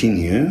we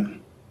continue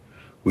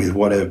with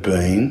what have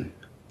been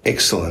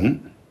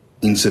excellent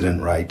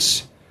incident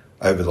rates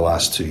over the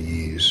last 2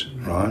 years,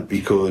 right?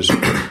 Because,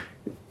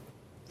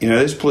 you know,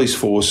 those police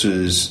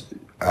forces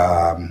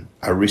are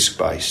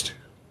risk-based.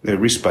 They're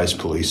risk-based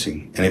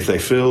policing. And if they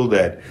feel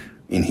that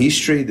in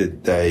history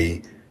that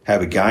they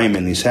have a game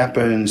and this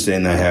happens,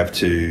 then they have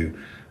to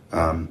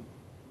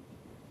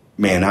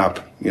man up,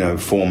 you know,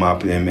 form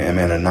up the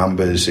amount of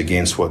numbers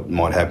against what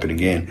might happen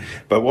again.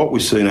 But what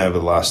we've seen over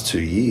the last 2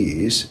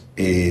 years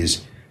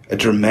is a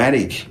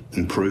dramatic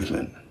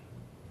improvement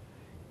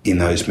in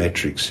those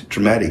metrics.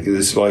 Dramatic.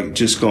 It's like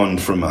just gone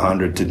from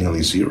 100 to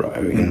nearly zero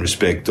in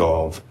respect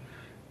of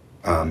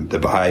the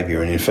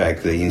behaviour. And in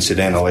fact, the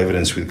incidental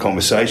evidence with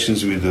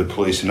conversations with the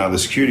police and other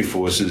security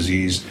forces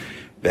is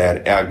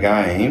that our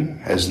game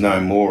has no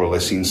more or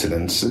less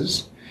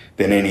incidences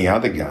than any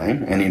other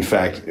game. And in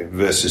fact,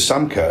 versus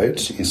some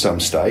codes in some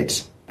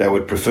states, they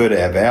would prefer to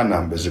have our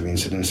numbers of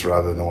incidents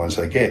rather than the ones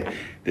they get.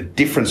 The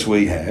difference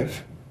we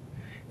have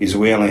is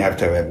we only have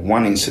to have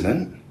one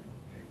incident,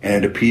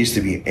 and it appears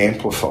to be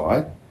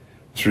amplified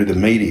through the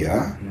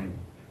media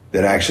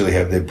that actually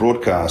have their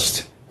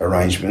broadcast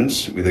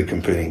arrangements with the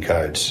competing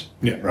codes,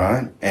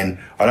 right? And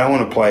I don't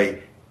want to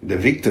play the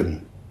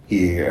victim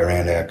here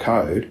around our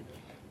code,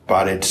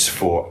 but it's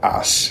for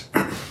us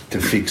to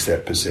fix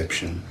that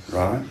perception,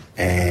 right?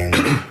 And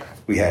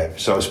we have.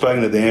 So I've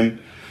spoken to them.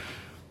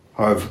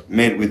 I've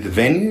met with the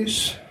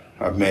venues.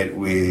 I've met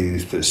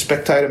with the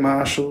spectator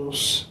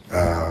marshals.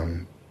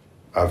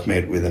 I've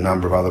met with a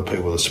number of other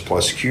people that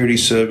supply security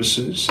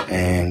services.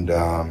 And,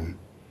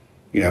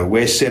 you know,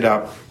 we're set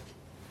up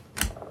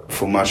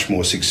for much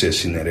more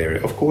success in that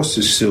area. Of course,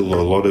 there's still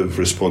a lot of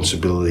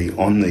responsibility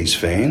on these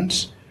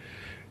fans,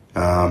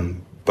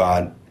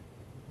 but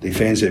the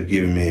fans have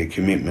given me a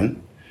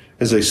commitment.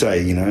 As they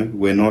say, you know,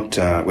 we're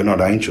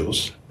not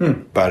angels,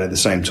 but at the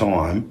same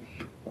time,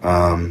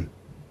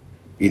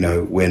 you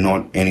know, we're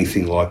not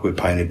anything like we're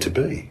painted to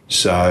be.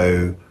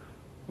 So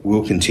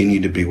we'll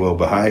continue to be well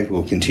behaved.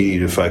 We'll continue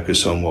to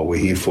focus on what we're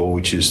here for,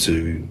 which is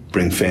to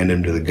bring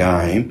fandom to the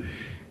game.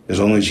 As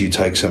long as you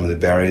take some of the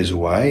barriers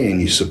away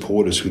and you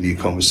support us with your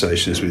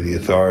conversations with the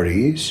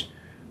authorities,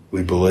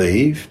 we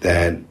believe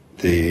that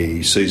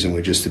the season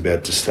we're just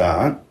about to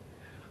start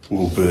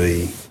will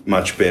be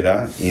much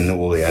better in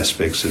all the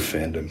aspects of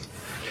fandom.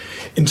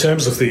 In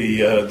terms of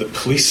the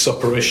police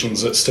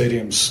operations at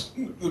stadiums,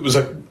 there was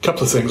a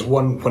couple of things.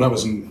 One, when I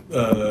was in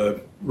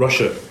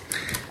Russia,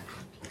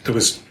 there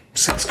was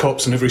 6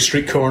 cops in every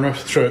street corner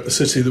throughout the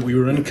city that we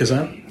were in,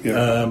 Kazan.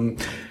 Yeah.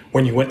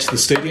 When you went to the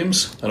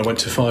stadiums, and I went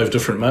to 5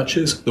 different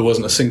matches, there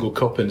wasn't a single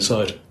cop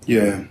inside.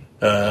 Yeah.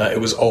 It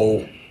was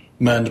all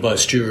manned by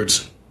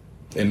stewards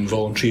in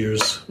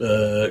volunteers'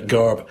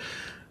 garb.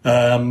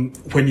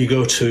 When you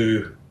go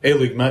to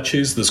A-League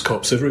matches, there's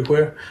cops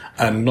everywhere,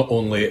 and not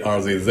only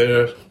are they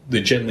there,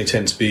 they generally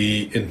tend to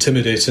be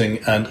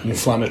intimidating and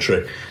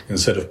inflammatory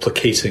instead of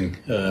placating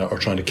or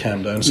trying to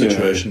calm down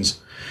situations.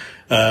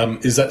 Yeah.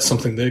 Is that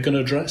something they're going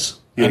to address?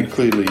 Yeah,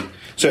 clearly.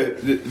 So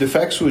the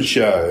facts would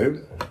show,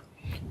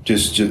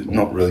 just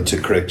not really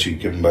to correct you,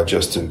 Kevin, but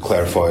just to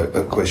clarify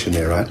a question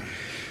there, right?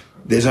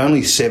 There's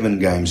only 7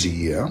 games a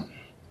year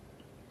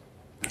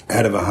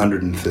out of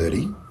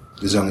 130.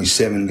 There's only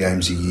 7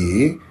 games a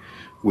year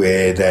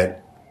where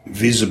that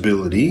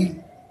visibility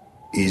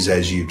is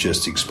as you've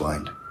just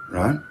explained,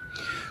 right?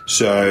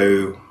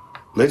 So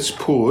let's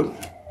put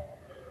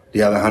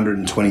the other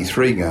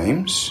 123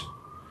 games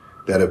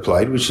that are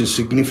played, which is a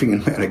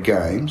significant amount of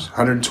games,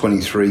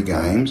 123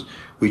 games,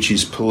 which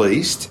is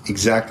policed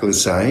exactly the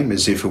same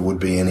as if it would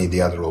be any of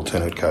the other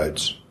alternate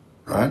codes,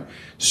 right?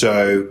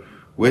 So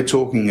we're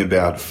talking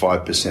about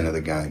 5% of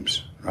the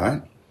games,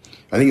 right?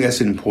 I think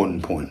that's an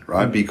important point,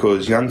 right?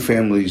 Because young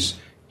families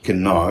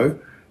can know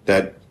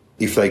that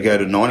if they go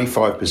to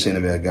 95%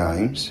 of our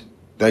games,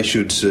 they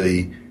should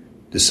see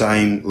the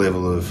same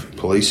level of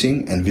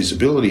policing and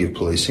visibility of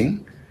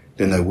policing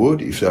than they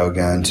would if they were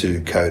going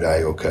to Code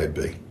A or Code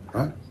B,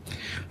 right?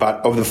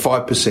 But of the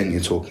 5%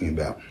 you're talking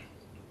about,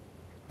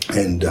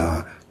 and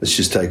let's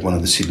just take one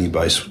of the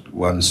Sydney-based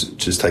ones,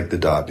 just take the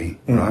Derby,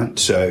 right?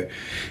 So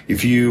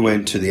if you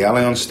went to the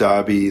Allianz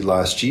Derby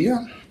last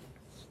year,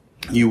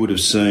 you would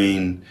have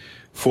seen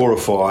 4 or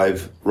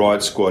 5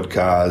 riot squad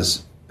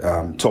cars,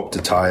 top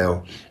to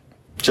tail,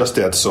 just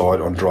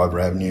outside on Driver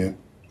Avenue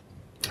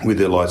with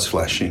their lights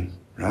flashing,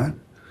 right?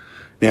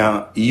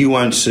 Now, you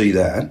won't see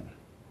that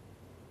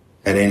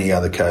at any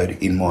other code,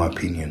 in my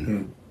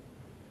opinion.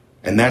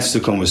 And that's the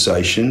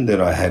conversation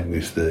that I had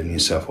with the New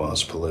South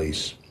Wales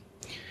Police.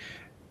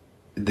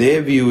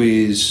 Their view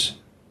is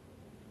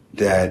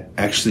that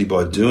actually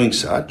by doing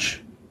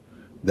such,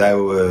 they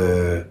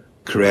were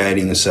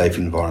creating a safe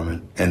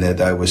environment and that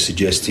they were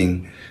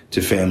suggesting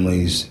to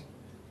families,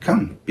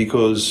 come,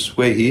 because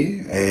we're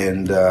here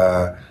and,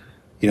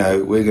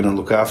 we're going to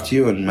look after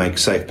you and make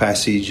safe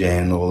passage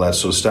and all that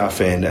sort of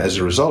stuff. And as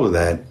a result of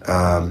that,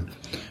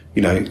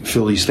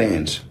 fill these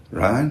stands,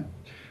 right?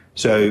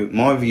 So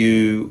my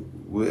view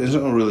is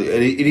not really,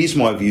 it is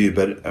my view,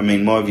 but I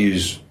mean, my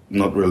view's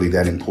not really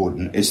that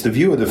important. It's the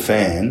view of the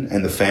fan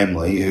and the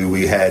family who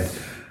we had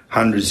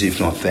hundreds, if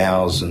not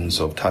thousands,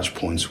 of touch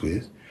points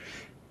with,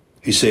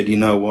 who said, you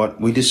know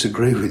what, we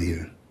disagree with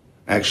you.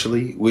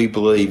 Actually, we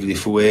believe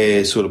if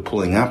we're sort of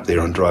pulling up there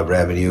on Driver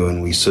Avenue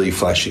and we see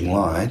flashing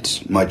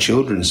lights, my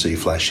children see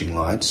flashing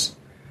lights,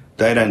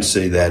 they don't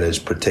see that as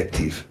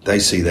protective. They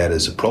see that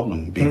as a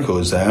problem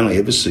because they only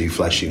ever see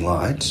flashing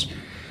lights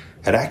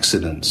at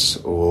accidents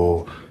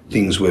or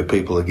things where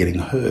people are getting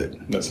hurt.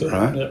 That's it,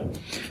 right? Yeah.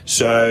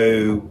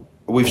 So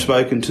we've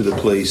spoken to the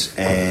police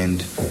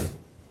and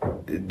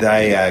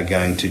they are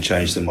going to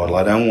change the model.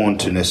 I don't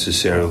want to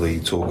necessarily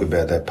talk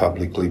about that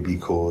publicly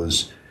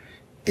because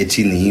it's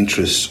in the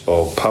interests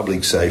of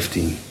public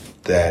safety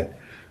that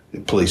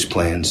police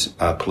plans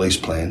are police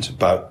plans,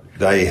 but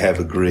they have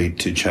agreed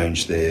to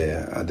change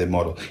their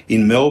model.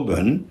 In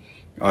Melbourne,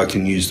 I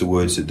can use the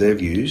words that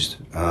they've used.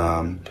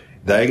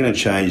 They're going to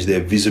change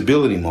their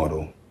visibility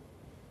model,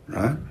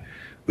 right?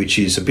 Which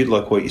is a bit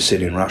like what you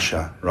said in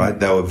Russia, right?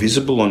 They were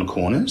visible on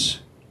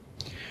corners.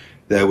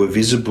 They were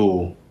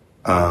visible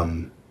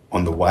on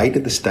the way to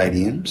the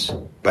stadiums,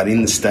 but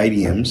in the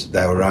stadiums,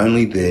 they were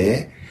only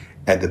there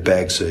at the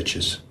bag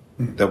searches.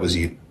 That was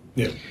it.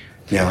 Yeah.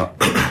 Now,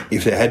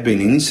 if there had been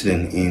an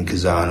incident in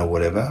Kazan or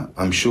whatever,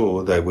 I'm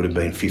sure they would have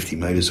been 50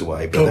 metres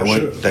away, but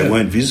they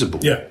weren't visible,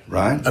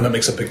 right? And that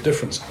makes a big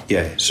difference.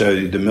 Yeah,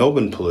 so the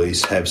Melbourne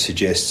police have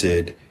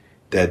suggested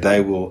that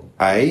they will,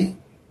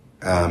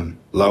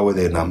 lower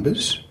their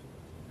numbers.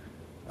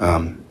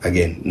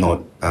 Again,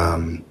 not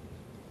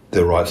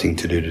the right thing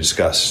to do to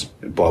discuss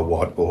by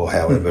what or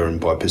however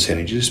and by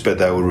percentages, but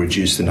they will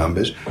reduce the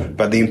numbers.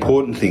 But the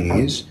important thing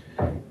is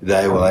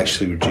they will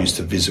actually reduce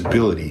the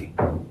visibility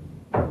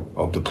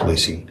of the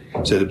policing.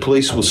 So the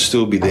police will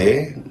still be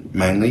there,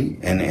 mainly,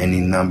 and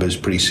in numbers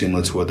pretty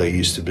similar to what they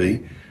used to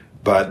be,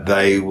 but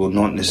they will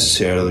not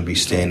necessarily be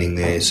standing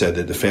there so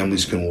that the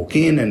families can walk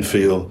in and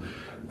feel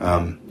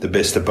the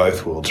best of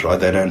both worlds, right?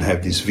 They don't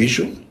have this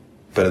visual,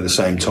 but at the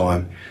same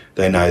time,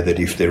 they know that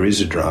if there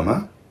is a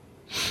drama,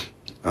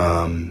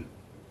 and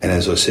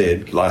as I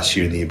said, last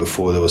year and the year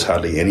before, there was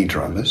hardly any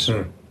dramas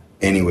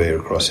anywhere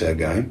across our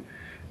game,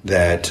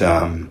 that,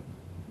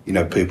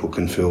 people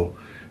can feel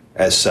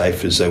as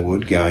safe as they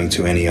would going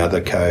to any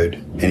other code,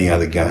 any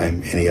other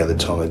game, any other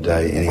time of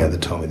day, any other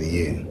time of the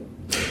year.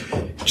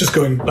 Just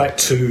going back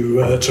to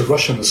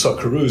Russia and the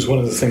Socceroos, one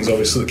of the things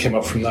obviously that came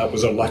up from that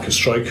was our lack of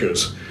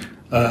strikers.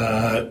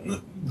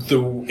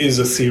 There is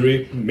a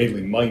theory,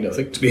 mainly mine I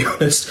think, to be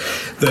honest,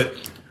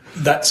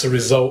 that's a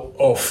result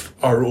of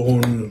our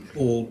own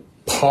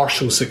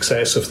partial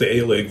success of the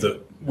A-League,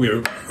 that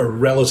we're a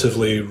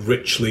relatively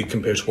rich league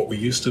compared to what we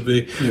used to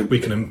be. Yeah. We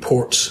can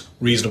import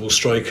reasonable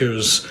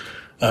strikers,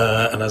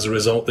 and as a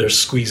result they're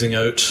squeezing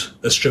out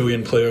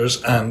Australian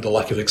players, and the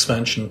lack of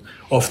expansion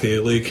of the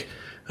A-League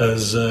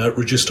has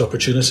reduced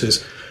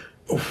opportunities.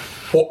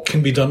 What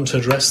can be done to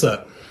address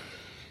that?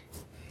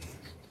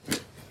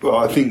 Well,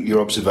 I think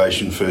your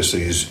observation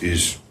firstly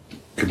is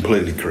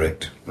completely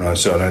correct, right?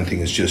 So I don't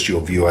think it's just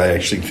your view. I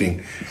actually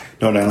think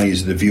not only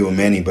is it the view of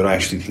many, but I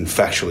actually think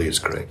factually it's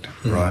correct,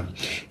 right?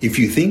 If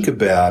you think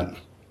about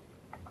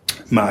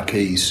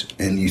marquees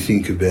and you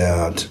think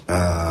about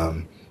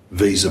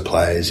visa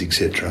players,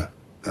 etc.,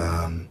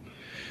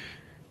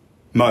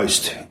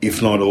 most,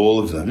 if not all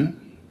of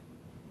them,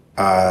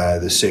 are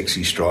the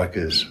sexy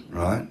strikers,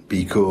 right?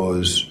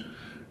 Because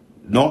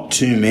not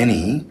too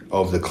many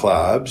of the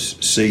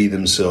clubs see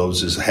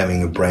themselves as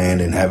having a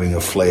brand and having a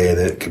flair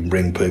that can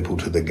bring people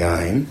to the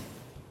game.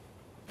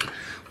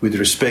 With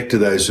respect to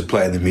those who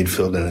play in the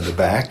midfield and at the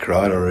back,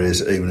 right, or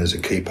even as a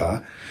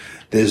keeper,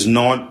 there's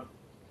not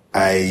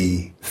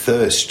a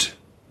thirst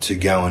to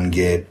go and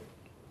get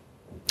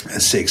a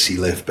sexy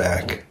left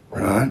back,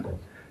 right?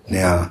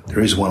 Now, there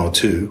is one or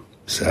two,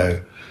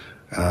 so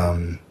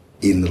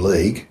in the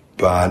league,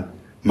 but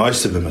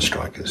most of them are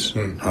strikers.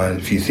 Right?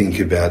 If you think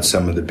about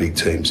some of the big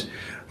teams,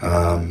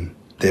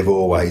 they've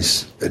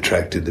always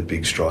attracted the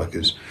big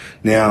strikers.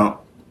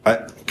 Now,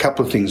 A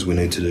couple of things we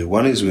need to do.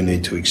 One is we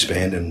need to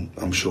expand, and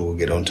I'm sure we'll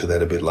get onto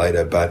that a bit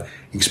later, but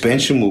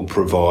expansion will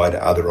provide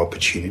other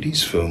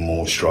opportunities for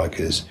more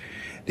strikers.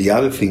 The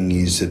other thing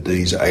is that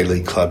these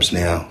A-League clubs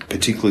now,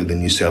 particularly the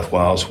New South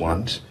Wales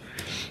ones,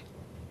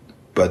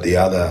 but the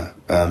other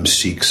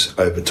 6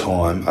 over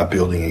time are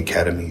building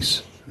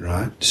academies,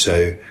 right?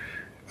 So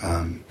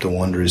the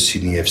Wanderers,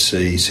 Sydney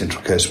FC,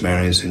 Central Coast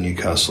Mariners and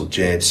Newcastle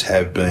Jets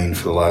have been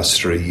for the last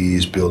 3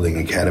 years building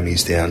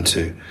academies down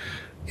to,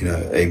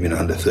 even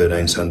under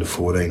 13s, under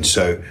 14.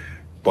 So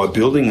by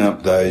building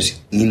up those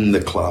in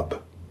the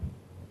club,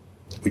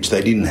 which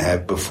they didn't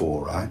have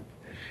before, right,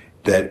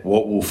 that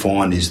what we'll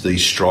find is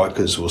these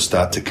strikers will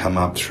start to come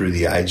up through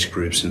the age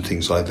groups and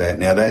things like that.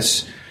 Now,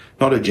 that's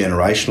not a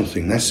generational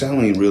thing. That's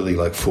only really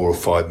like 4 or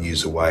 5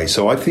 years away.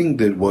 So I think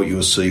that what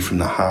you'll see from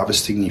the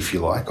harvesting, if you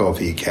like, of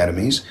the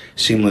academies,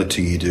 similar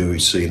to you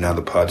see in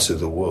other parts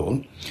of the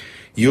world,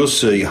 you'll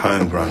see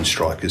homegrown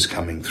strikers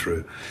coming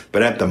through.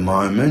 But at the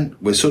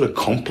moment, we're sort of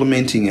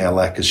complementing our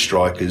lack of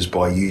strikers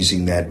by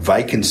using that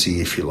vacancy,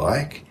 if you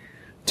like,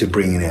 to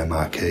bring in our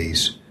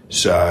marquees.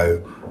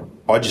 So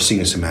I just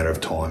think it's a matter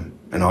of time.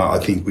 And I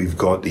think we've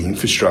got the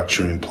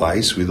infrastructure in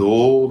place with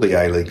all the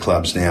A-League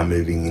clubs now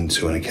moving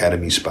into an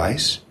academy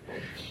space,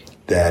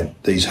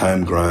 that these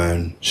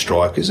homegrown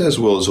strikers, as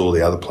well as all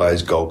the other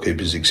players,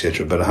 goalkeepers,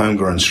 etc., but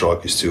homegrown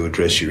strikers, to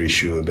address your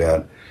issue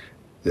about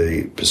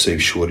the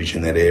perceived shortage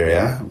in that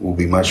area, will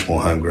be much more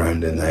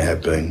homegrown than they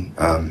have been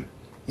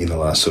in the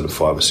last sort of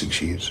 5 or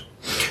 6 years.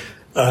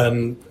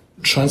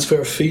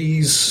 Transfer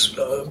fees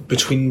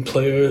between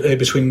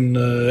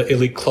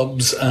A-League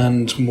clubs,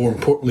 and more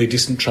importantly,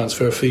 decent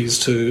transfer fees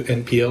to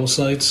NPL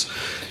sides.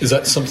 Is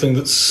that something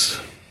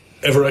that's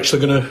ever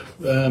actually going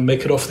to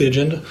make it off the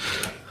agenda?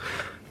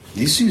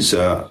 This is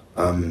a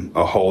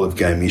whole of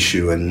game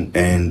issue,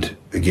 and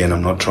again,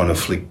 I'm not trying to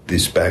flick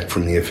this back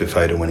from the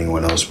FFA to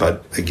anyone else,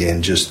 but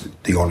again, just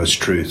the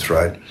honest truth,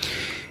 right?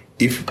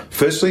 If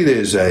firstly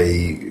there's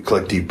a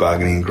collective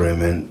bargaining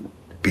agreement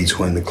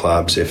between the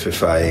clubs,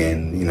 FFA,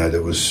 and,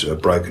 that was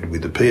brokered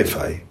with the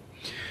PFA.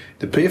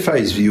 The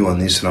PFA's view on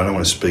this, and I don't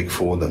want to speak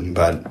for them,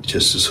 but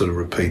just to sort of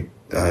repeat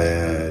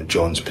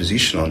John's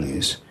position on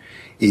this,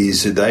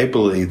 is that they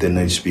believe there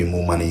needs to be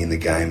more money in the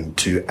game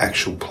to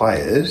actual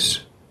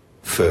players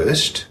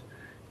first,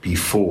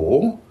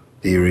 before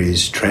there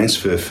is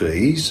transfer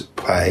fees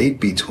paid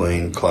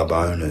between club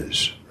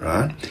owners,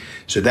 right?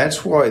 So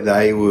that's why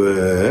they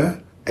were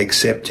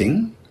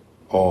accepting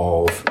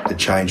of the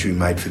change we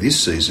made for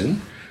this season,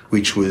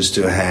 which was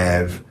to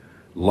have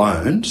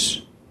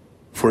loans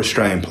for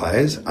Australian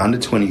players under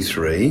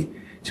 23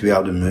 to be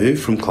able to move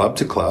from club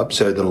to club.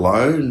 So the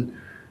loan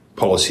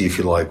policy, if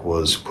you like,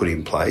 was put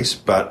in place,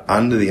 but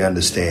under the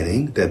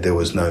understanding that there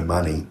was no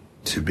money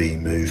to be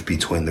moved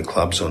between the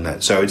clubs on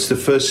that. So it's the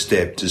first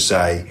step to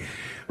say,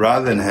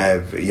 rather than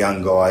have a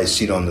young guy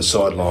sit on the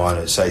sideline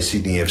at, say,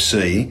 Sydney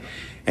FC,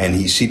 and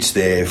he sits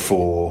there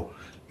for,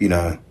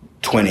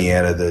 20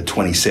 out of the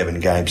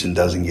 27 games and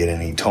doesn't get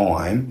any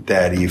time,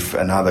 that if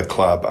another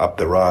club up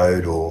the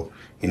road or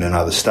in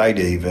another state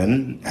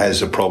even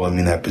has a problem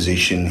in that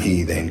position,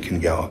 he then can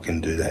go up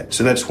and do that.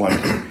 So that's one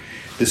thing.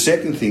 The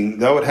second thing,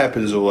 though it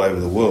happens all over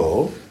the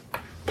world,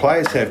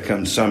 players have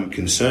some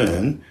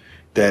concern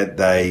that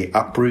they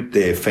uproot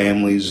their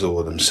families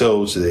or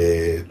themselves,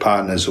 their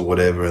partners or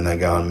whatever, and they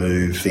go and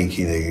move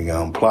thinking they can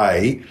go and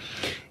play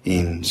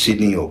in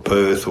Sydney or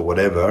Perth or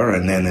whatever,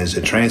 and then there's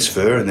a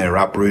transfer and they're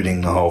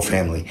uprooting the whole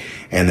family,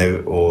 and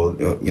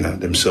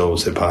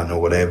themselves, their partner or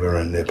whatever,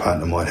 and their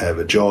partner might have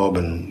a job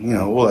and,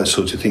 all those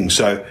sorts of things.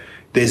 So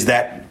there's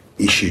that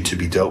issue to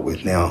be dealt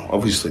with. Now,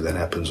 obviously that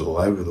happens all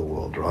over the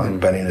world, right?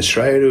 But in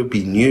Australia it would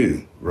be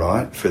new,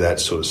 right, for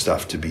that sort of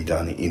stuff to be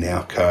done in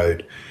our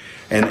code.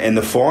 And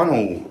the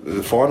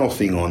final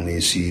thing on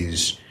this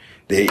is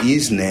there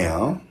is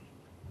now,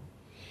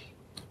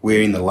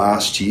 we're in the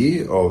last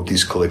year of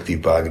this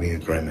collective bargaining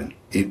agreement.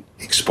 It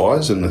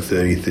expires on the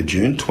 30th of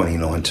June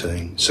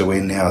 2019. So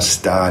we're now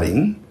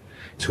starting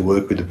to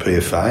work with the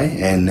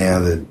PFA, and now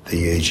that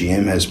the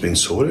EGM has been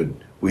sorted,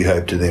 we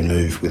hope to then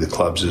move with the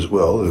clubs as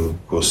well, who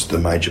of course the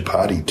major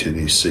party to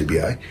this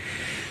CBA,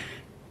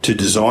 to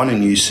design a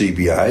new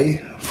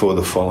CBA for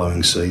the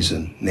following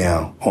season.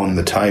 Now, on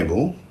the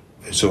table,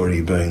 it's already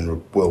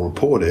been well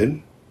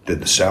reported that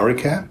the salary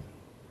cap,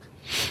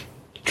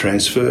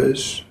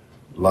 transfers,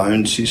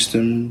 loan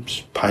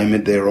systems,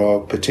 payment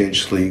thereof,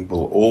 potentially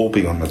will all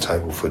be on the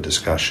table for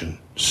discussion.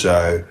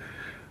 So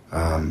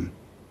I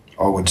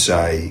would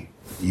say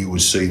you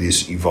would see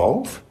this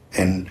evolve,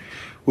 and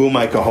we'll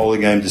make a whole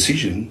game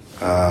decision,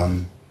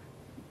 in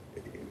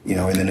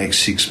the next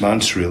 6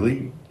 months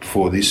really,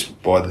 for this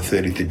by the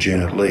 30th of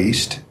June at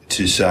least,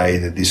 to say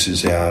that this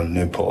is our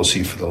new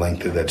policy for the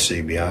length of that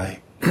CBA.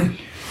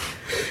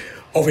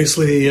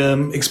 Obviously,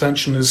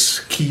 expansion is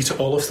key to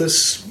all of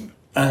this,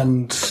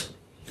 and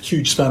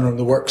huge spanner in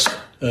the works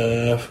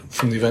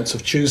from the events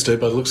of Tuesday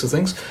by the looks of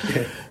things.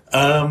 Yeah.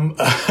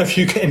 Have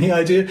you got any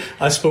idea?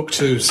 I spoke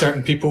to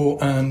certain people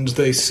and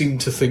they seem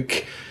to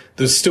think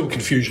there's still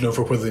confusion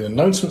over whether the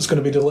announcement's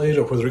going to be delayed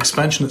or whether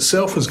expansion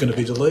itself is going to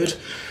be delayed.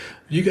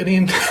 You get any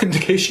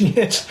indication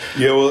yet?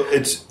 Yeah, well,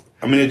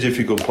 I'm in a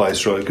difficult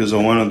place, right? Because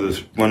I'm one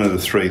of the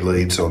three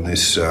leads on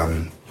this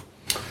from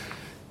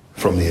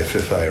the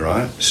FFA,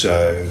 right?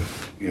 So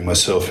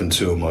myself and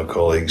two of my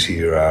colleagues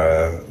here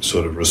are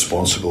sort of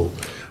responsible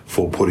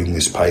for putting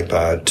this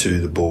paper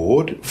to the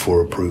board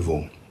for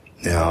approval.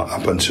 Now,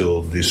 up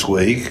until this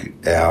week,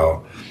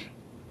 our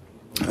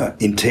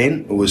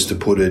intent was to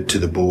put it to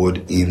the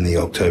board in the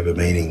October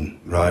meeting,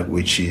 right,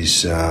 which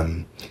is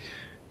the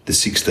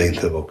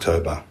 16th of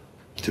October,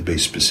 to be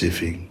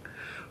specific,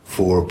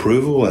 for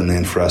approval and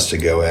then for us to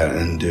go out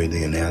and do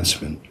the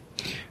announcement.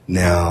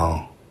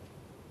 Now,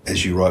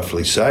 as you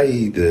rightfully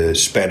say, the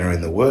spanner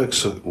in the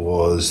works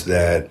was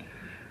that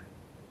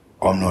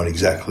I'm not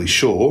exactly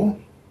sure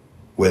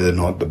whether or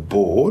not the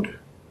board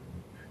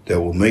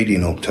that will meet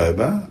in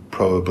October,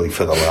 probably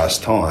for the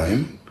last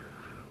time,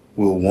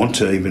 will want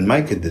to even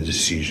make the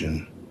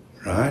decision,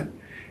 right?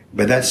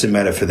 But that's a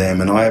matter for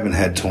them, and I haven't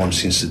had time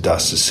since the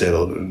dust has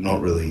settled.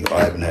 Not really,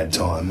 I haven't had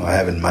time. I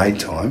haven't made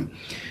time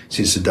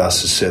since the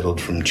dust has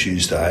settled from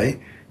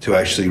Tuesday to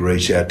actually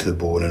reach out to the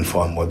board and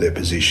find what their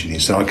position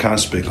is. And I can't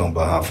speak on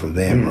behalf of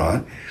them,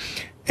 right?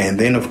 And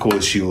then, of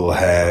course, you will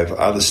have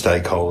other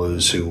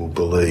stakeholders who will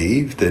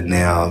believe that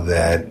now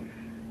that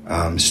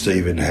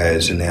Stephen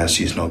has announced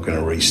he's not going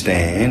to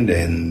restand,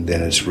 and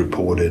then it's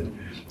reported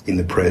in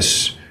the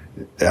press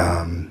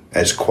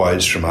as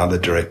quotes from other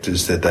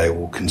directors that they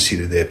will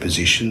consider their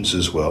positions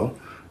as well.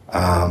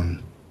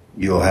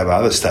 You'll have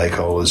other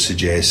stakeholders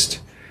suggest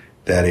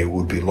that it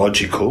would be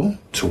logical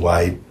to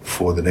wait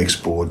for the next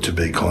board to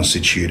be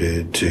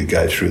constituted to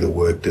go through the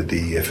work that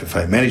the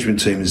FFA management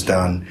team has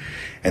done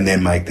and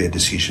then make their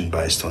decision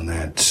based on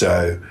that.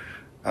 So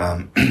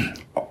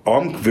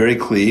I'm very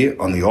clear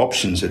on the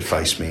options that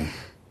face me,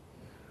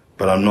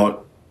 but I'm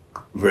not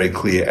very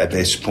clear at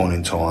this point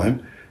in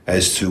time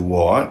as to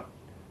what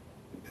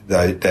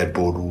that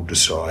board will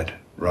decide,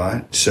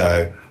 right?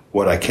 So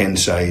what I can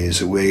say is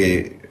that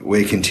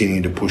we're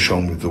continuing to push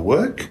on with the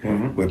work.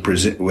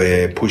 Mm-hmm.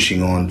 We're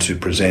pushing on to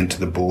present to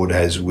the board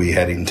as we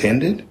had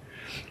intended,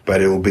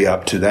 but it will be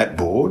up to that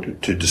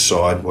board to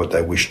decide what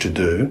they wish to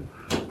do.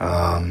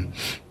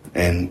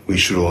 And we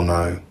should all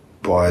know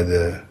by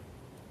the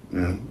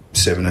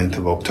 17th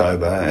of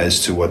October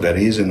as to what that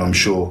is. And I'm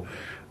sure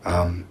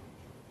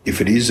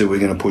if it is that we're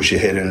going to push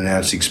ahead and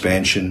announce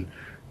expansion,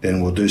 then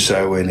we'll do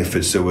so. And if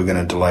it's that we're going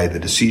to delay the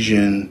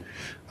decision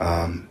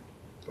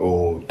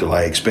or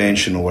delay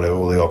expansion or whatever,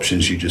 all the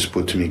options you just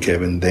put to me,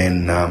 Kevin,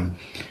 then,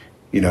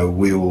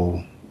 we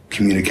will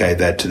communicate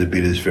that to the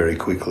bidders very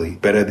quickly.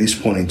 But at this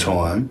point in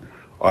time,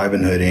 I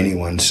haven't heard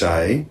anyone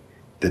say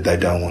that they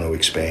don't want to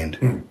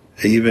expand.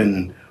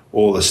 Even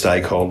all the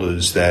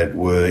stakeholders that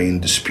were in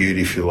dispute,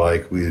 if you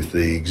like, with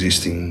the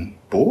existing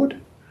board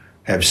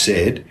have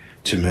said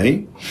to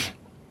me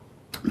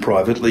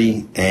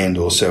privately and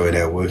also in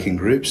our working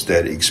groups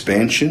that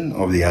expansion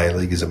of the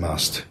A-League is a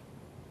must.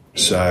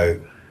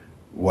 So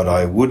what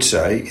I would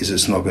say is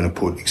it's not going to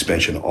put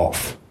expansion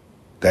off.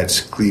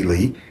 That's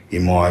clearly,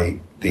 in my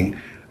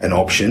thing, an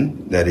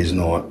option that is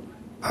not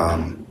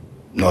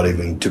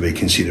even to be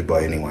considered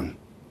by anyone.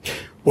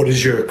 What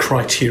is your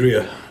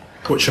criteria?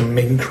 What's your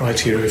main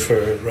criteria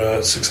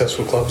for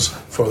successful clubs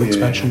for the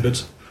expansion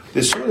bids?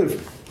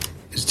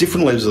 There's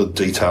different levels of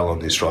detail on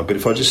this, right? But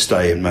if I just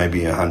stay at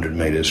maybe 100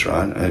 metres,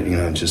 right,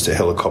 just a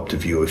helicopter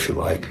view, if you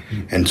like,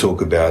 and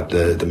talk about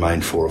the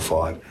main 4 or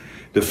 5.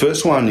 The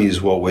first one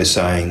is what we're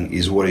saying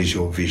is what is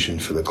your vision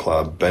for the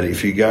club? But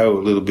if you go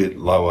a little bit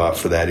lower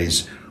for that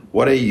is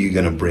what are you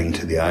going to bring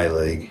to the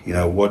A-League?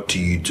 What do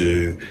you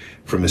do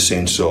from a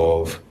sense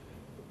of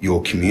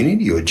your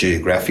community, your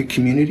geographic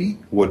community?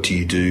 What do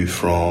you do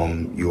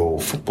from your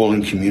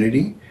footballing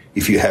community?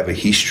 If you have a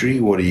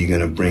history, what are you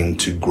going to bring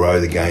to grow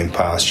the game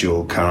past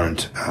your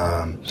current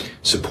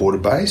supporter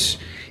base?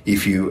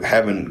 If you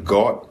haven't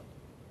got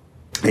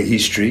a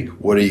history,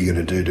 what are you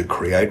going to do to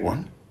create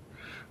one?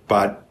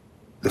 But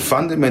the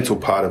fundamental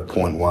part of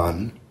point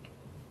 1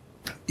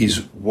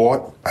 is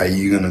what are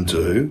you going to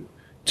do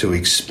to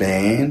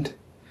expand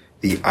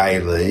the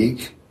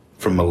A-League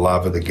from a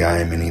love of the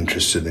game and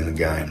interested in the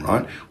game,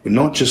 right? We're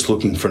not just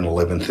looking for an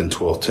 11th and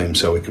 12th team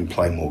so we can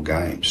play more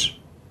games.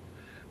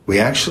 We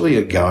actually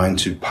are going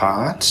to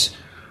parts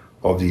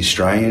of the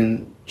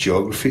Australian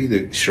geography,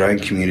 the Australian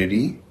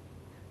community,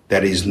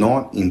 that is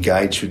not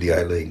engaged with the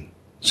A-League.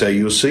 So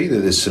you'll see that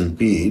there's some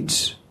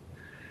bids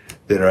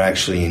that are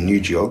actually in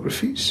new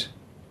geographies,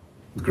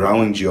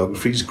 growing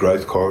geographies,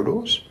 growth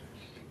corridors,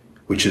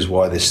 which is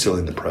why they're still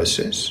in the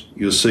process.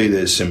 You'll see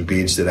there's some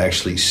bids that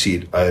actually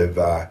sit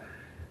over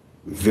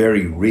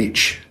very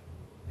rich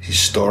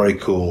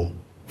historical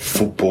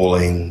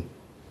footballing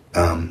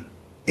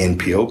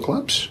NPL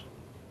clubs,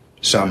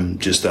 some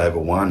just over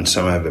one,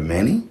 some over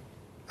many,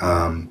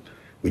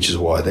 which is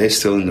why they're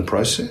still in the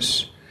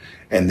process.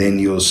 And then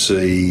you'll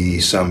see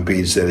some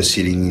bids that are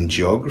sitting in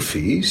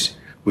geographies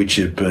which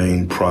have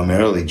been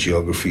primarily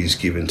geographies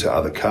given to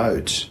other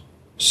codes.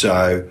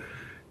 So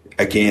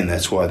again,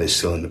 that's why they're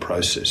still in the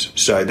process.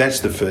 So that's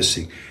the first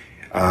thing.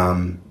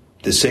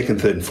 The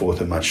second, third and fourth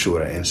are much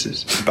shorter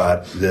answers,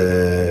 but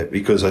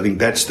because I think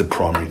that's the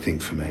primary thing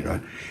for me,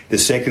 right? The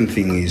second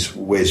thing is,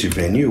 where's your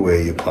venue,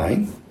 where you're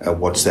playing,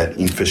 what's that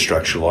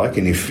infrastructure like,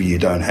 and if you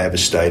don't have a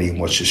stadium,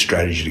 what's your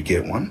strategy to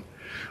get one?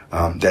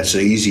 That's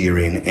easier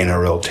in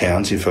NRL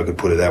towns, if I could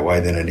put it that way,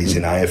 than it is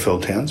in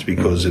AFL towns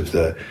because of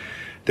the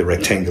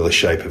rectangular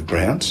shape of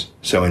grounds.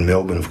 So in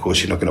Melbourne, of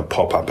course, you're not going to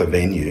pop up a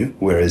venue,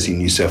 whereas in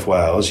New South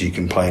Wales, you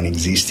can play in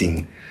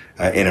existing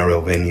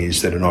NRL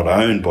venues that are not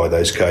owned by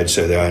those codes,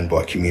 so they're owned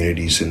by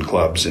communities and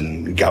clubs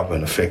and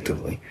government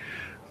effectively,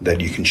 that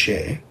you can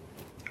share.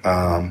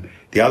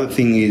 The other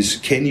thing is,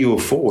 can you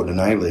afford an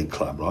A-League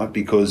club, right?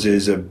 Because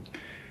there's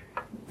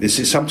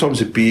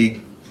sometimes a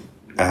big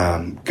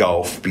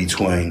gulf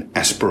between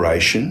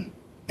aspiration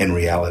and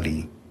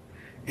reality.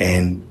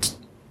 And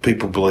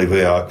people believe,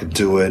 I could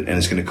do it and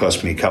it's going to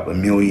cost me a couple of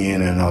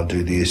million and I'll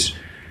do this.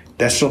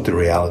 That's not the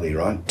reality,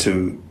 right?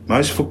 To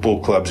most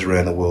football clubs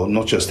around the world,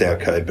 not just our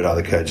code but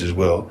other codes as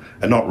well,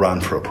 are not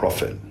run for a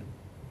profit.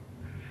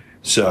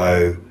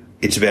 So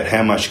it's about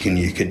how much can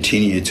you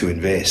continue to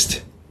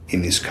invest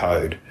in this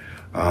code.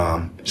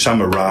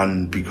 Some are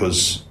run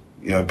because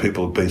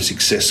people have been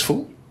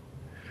successful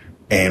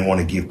and want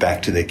to give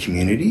back to their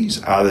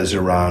communities. Others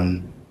are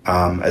run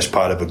as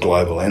part of a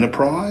global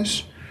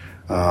enterprise.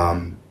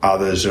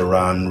 Others are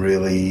run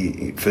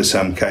really, for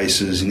some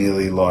cases,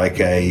 nearly like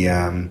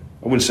I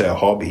wouldn't say a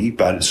hobby,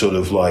 but it's sort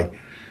of like,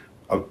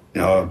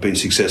 I've been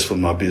successful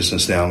in my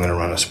business, now I'm going to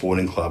run a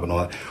sporting club and all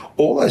that.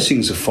 All those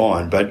things are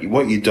fine, but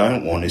what you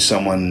don't want is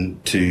someone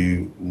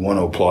to want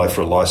to apply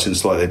for a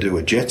license like they do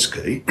a jet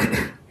ski,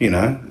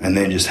 and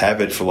then just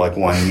have it for like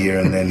 1 year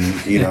and then,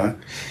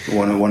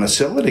 want to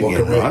sell it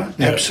again, right?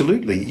 Yeah.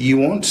 Absolutely. You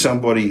want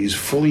somebody who's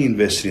fully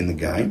invested in the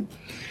game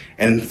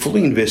and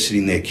fully invested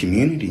in their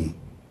community.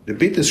 The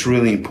bit that's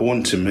really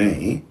important to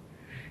me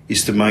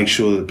is to make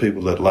sure that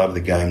people that love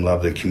the game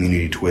love the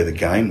community to where the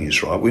game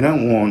is, right? We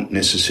don't want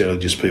necessarily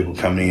just people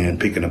coming in and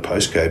picking a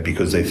postcode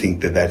because they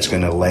think that that's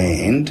going to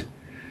land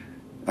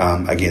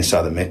against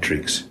other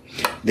metrics.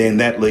 Then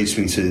that leads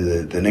me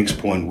to the next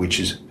point, which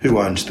is who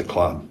owns the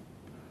club.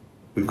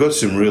 We've got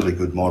some really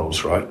good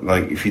models, right?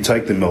 Like if you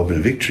take the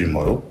Melbourne Victory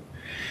model,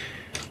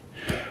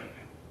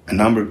 a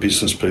number of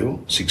business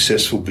people,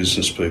 successful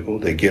business people,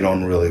 they get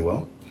on really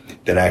well,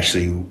 that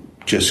actually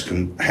just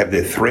can have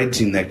their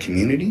threads in that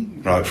community,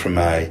 right, from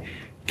a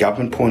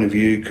government point of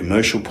view,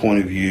 commercial point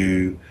of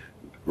view,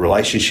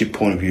 relationship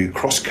point of view,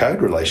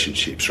 cross-code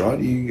relationships, right?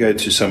 You go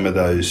to some of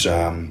those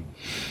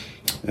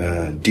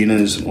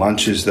dinners and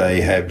lunches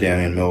they have down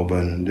in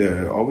Melbourne.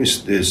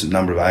 Obviously, there's a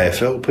number of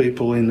AFL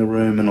people in the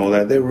room and all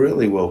that. They're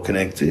really well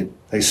connected.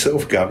 They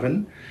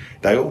self-govern.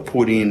 They all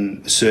put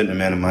in a certain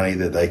amount of money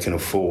that they can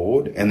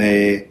afford, and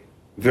they're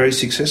very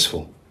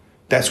successful.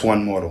 That's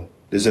one model.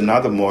 There's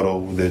another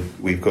model that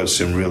we've got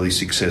some really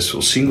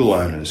successful single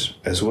owners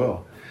as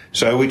well.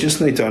 So we just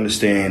need to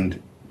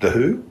understand the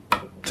who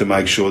to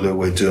make sure that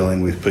we're dealing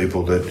with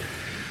people that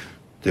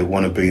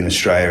want to be in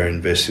Australia and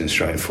invest in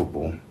Australian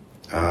football.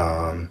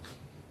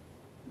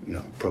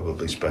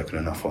 Probably spoken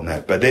enough on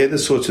that. But they're the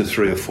sorts of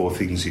 3 or 4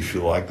 things, if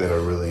you like, that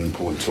are really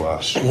important to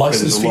us.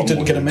 Licence fee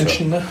didn't get a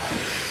mention there?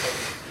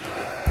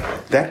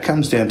 That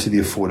comes down to the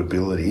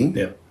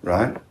affordability,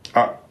 right?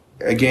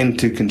 Again,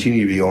 to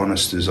continue to be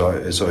honest, as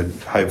I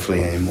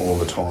hopefully am all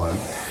the time,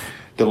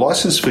 the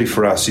licence fee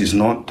for us is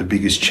not the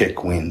biggest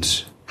check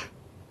wins.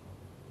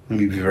 Let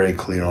me be very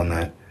clear on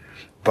that.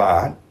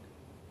 But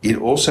it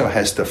also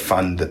has to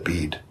fund the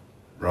bid,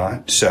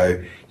 right?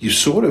 So you've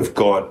sort of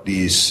got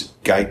this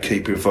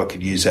gatekeeper, if I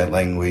could use that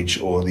language,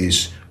 or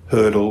this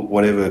hurdle,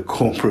 whatever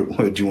corporate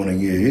word you want to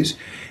use,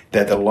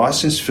 that the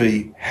licence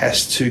fee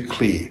has to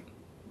clear.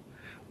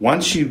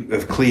 Once you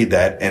have cleared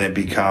that and it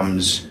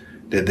becomes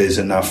that there's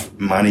enough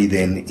money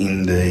then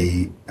in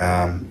the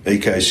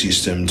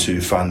ecosystem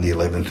to fund the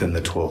 11th and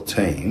the 12th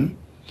team,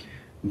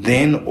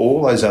 then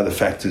all those other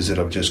factors that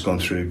I've just gone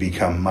through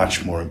become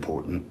much more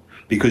important,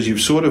 because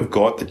you've sort of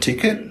got the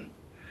ticket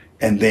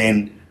and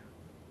then,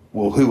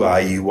 well, who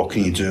are you? What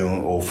can you do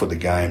all for the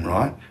game,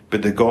 right?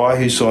 But the guy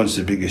who signs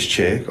the biggest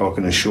check, I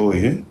can assure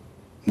you,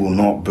 will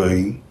not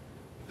be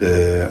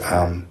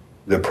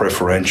the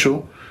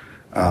preferential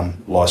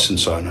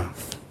licence owner.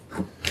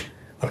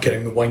 I'm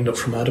getting the wind up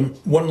from Adam.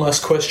 One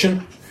last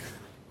question.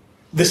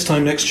 This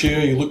time next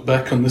year, you look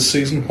back on this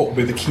season, what will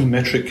be the key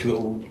metric that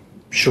will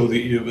show that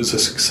it was a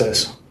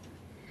success?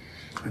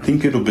 I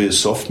think it'll be a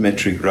soft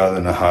metric rather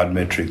than a hard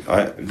metric.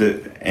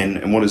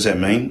 And what does that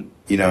mean?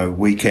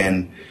 We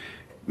can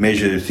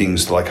measure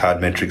things like hard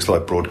metrics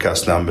like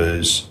broadcast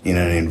numbers in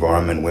an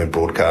environment where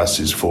broadcast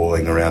is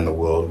falling around the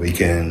world. We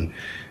can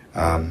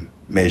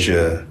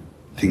measure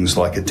things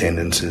like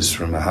attendances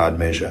from a hard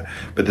measure.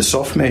 But the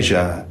soft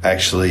measure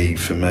actually,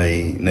 for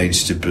me,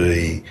 needs to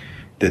be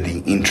that the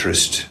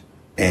interest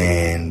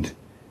and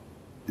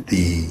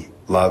the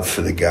love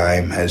for the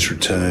game has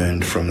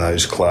returned from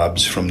those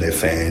clubs, from their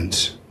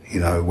fans,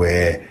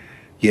 where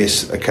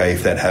yes, okay,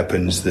 if that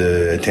happens,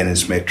 the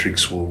attendance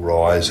metrics will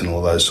rise and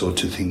all those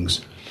sorts of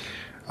things.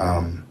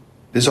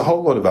 There's a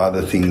whole lot of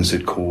other things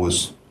that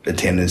cause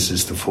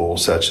attendances to fall,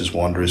 such as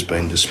Wanderers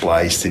being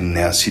displaced, and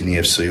now Sydney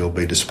FC will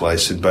be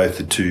displaced, and both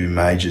the two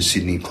major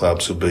Sydney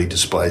clubs will be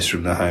displaced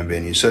from the home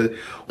venue. So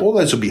all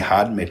those will be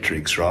hard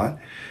metrics, right?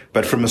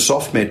 But from a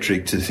soft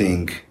metric to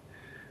think,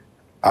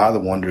 are the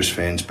Wanderers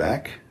fans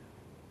back?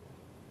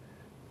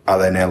 Are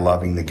they now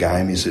loving the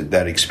game? Is it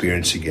that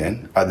experience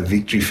again? Are the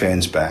Victory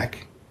fans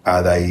back?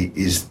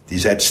 Is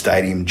that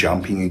stadium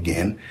jumping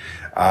again?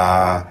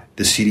 Are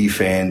the City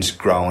fans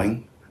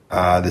growing?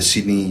 Are the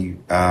Sydney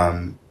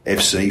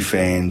FC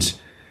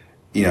fans,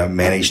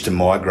 managed to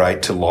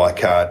migrate to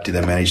Leichhardt? Did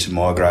they manage to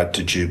migrate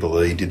to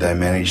Jubilee? Did they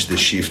manage to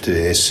shift to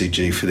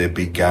SCG for their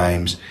big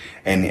games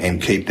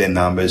and keep their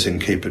numbers and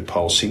keep it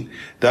pulsing?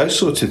 Those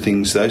sorts of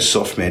things, those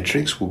soft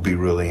metrics will be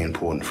really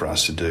important for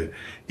us to do.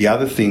 The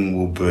other thing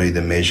will be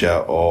the measure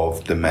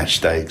of the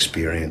match day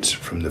experience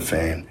from the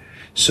fan.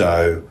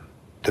 So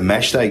the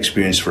match day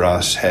experience for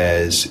us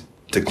has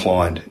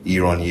declined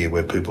year on year,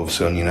 where people have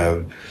said,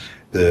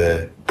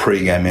 the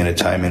pre-game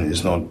entertainment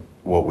is not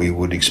what we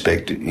would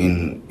expect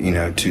in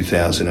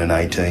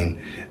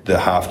 2018. The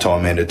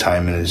halftime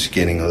entertainment is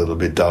getting a little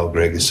bit dull,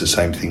 Greg. It's the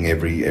same thing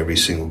every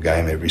single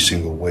game, every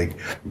single week.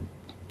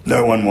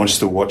 No one wants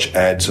to watch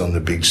ads on the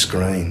big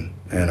screen.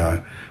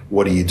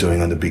 What are you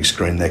doing on the big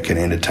screen that can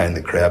entertain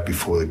the crowd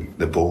before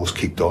the ball's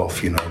kicked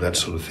off? That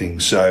sort of thing.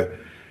 So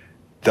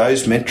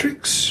those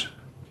metrics,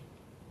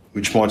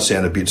 which might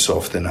sound a bit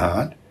soft and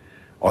hard,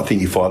 I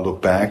think if I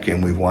look back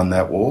and we've won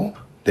that war,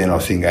 then I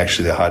think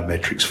actually the hard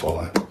metrics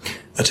follow.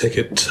 I take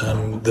it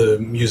the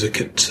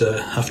music at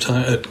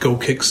halftime, at goal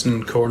kicks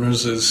and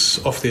corners, is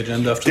off the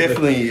agenda after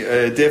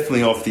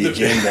definitely off the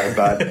agenda.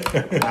 But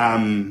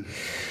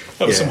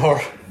that was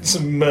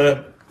some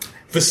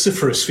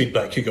vociferous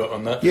feedback you got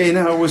on that. Yeah,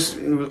 it was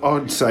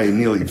I'd say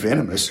nearly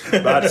venomous.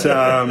 But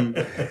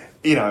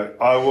the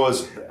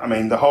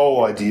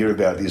whole idea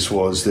about this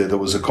was that there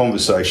was a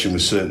conversation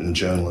with certain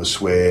journalists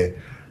where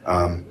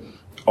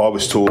I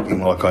was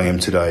talking like I am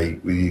today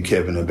with you,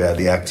 Kevin, about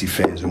the active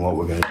fans and what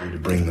we're going to do to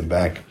bring them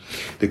back.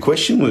 The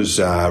question was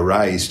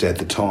raised at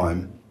the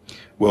time,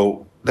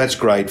 well, that's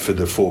great for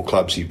the 4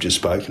 clubs you've just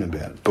spoken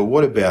about, but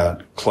what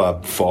about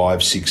club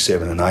 5, 6,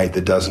 7 and 8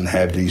 that doesn't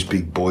have these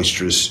big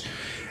boisterous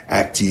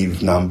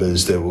active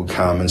numbers that will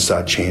come and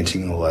start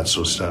chanting and all that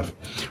sort of stuff?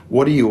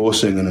 What are you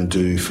also going to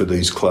do for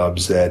these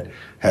clubs that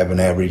have an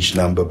average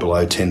number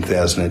below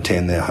 10,000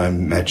 attend their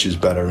home matches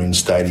but are in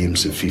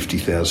stadiums of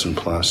 50,000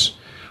 plus?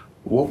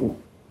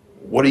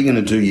 What are you going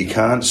to do? You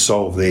can't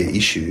solve their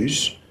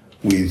issues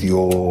with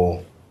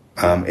your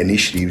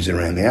initiatives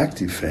around the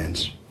active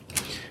fans.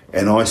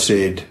 And I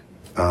said,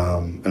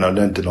 and I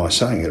don't deny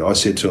saying it, I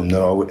said to them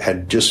that I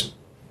had just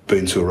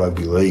been to a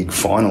rugby league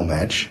final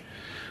match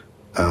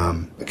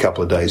a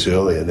couple of days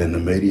earlier than the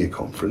media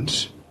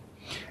conference,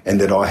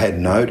 and that I had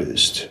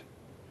noticed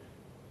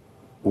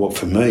what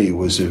for me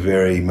was a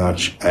very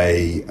much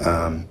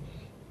a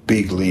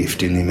big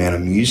lift in the amount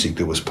of music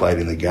that was played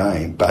in the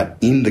game, but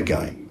in the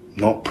game,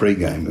 not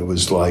pre-game. It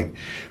was like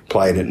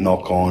played at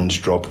knock-ons,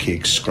 drop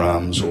kicks,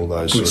 scrums, all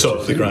those sorts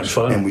of things. We saw it at the grand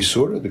final. And we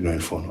saw it at the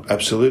grand final,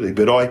 absolutely.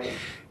 But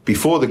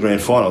before the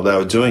grand final, they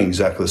were doing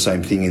exactly the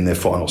same thing in their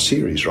final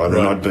series, right?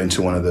 And I'd been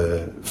to one of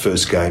the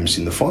first games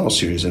in the final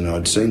series and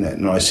I'd seen that.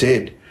 And I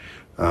said,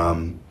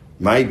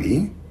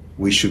 maybe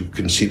we should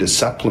consider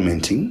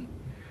supplementing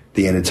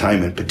the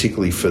entertainment,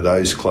 particularly for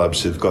those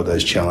clubs who've got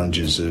those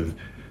challenges of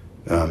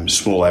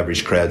small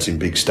average crowds in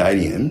big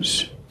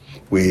stadiums,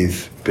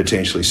 with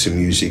potentially some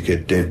music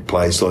at dead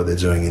plays like they're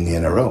doing in the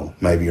NRL,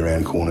 maybe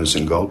around corners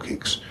and goal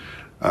kicks.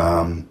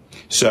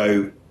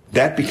 So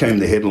that became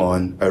the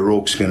headline: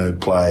 O'Rourke's going to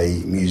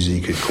play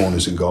music at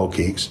corners and goal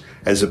kicks,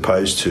 as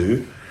opposed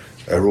to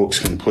O'Rourke's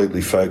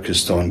completely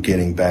focused on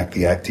getting back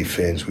the active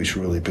fans, which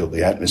really built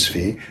the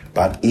atmosphere.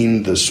 But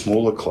in the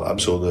smaller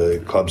clubs or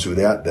the clubs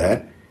without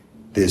that,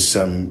 there's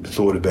some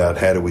thought about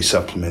how do we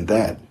supplement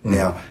that.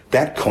 Now,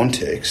 that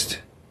context,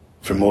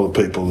 from all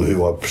the people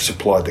who I've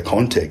supplied the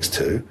context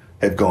to,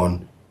 have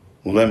gone,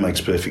 well, that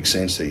makes perfect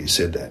sense that you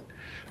said that.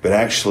 But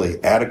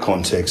actually, out of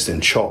context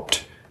and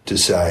chopped to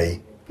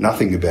say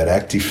nothing about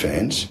active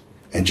fans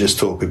and just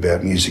talk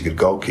about music at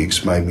goal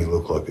kicks made me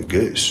look like a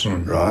goose,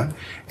 right?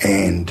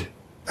 And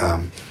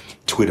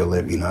Twitter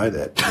let me know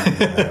that.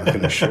 I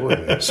can assure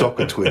you.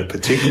 Soccer Twitter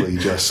particularly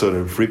just sort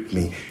of ripped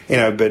me.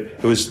 But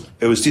it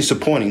was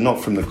disappointing,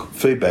 not from the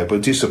feedback,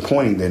 but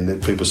disappointing then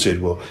that people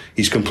said, well,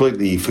 he's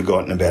completely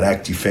forgotten about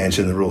active fans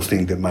and the real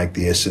thing that make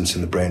the essence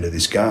and the brand of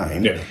this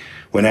game. Yeah.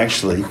 When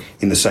actually,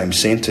 in the same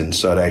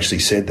sentence, I'd actually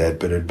said that,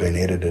 but it had been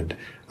edited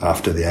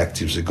after the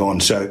actives are gone.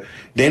 So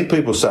then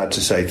people start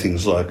to say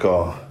things like,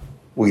 oh,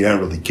 well, you don't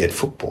really get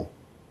football.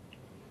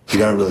 You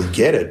don't really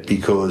get it,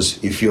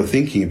 because if you're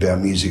thinking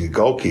about music at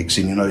goal kicks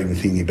and you're not even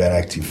thinking about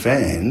active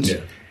fans,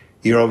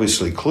 you're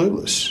obviously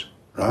clueless,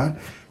 right?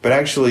 But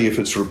actually, if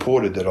it's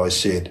reported that I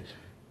said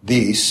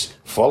this,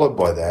 followed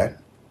by that,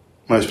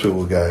 most people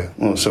will go,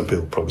 well, some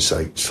people probably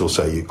still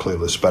say you're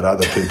clueless, but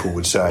other people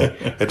would say,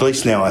 at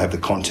least now I have the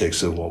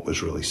context of what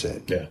was really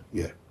said.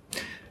 Yeah.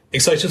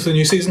 Excited for the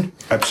new season?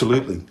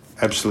 Absolutely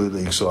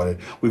excited.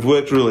 We've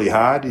worked really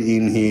hard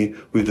in here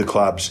with the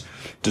clubs,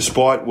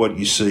 despite what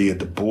you see at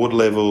the board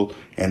level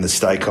and the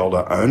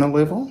stakeholder owner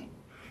level.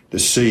 The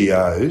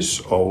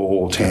CEOs of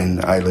all 10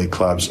 A-League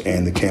clubs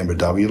and the Canberra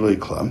W League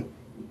Club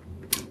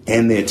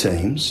and their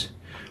teams,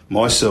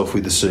 myself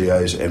with the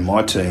CEOs and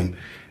my team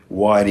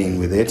wired in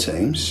with their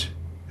teams,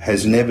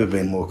 has never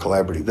been more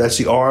collaborative. That's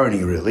the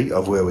irony, really,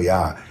 of where we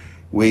are.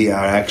 We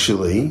are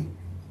actually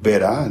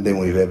better than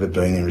we've ever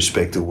been in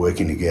respect of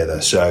working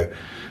together. So,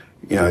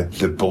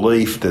 the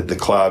belief that the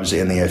clubs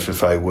and the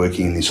FFA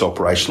working in this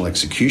operational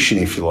execution,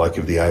 if you like,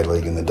 of the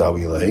A-League and the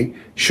W League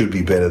should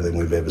be better than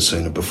we've ever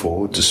seen it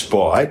before,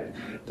 despite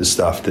the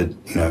stuff that,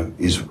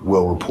 is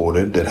well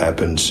reported that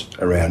happens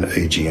around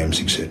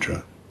EGMs,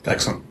 etc.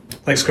 Excellent.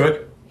 Thanks,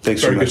 Craig.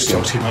 Thanks very very good much. to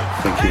talk to you, mate.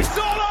 Thank you. It's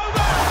all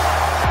over!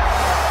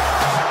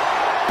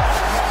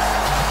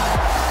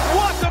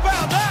 What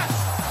about that?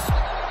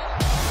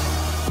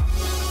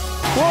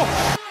 Whoa!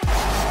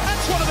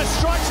 That's one of the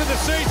strikes of the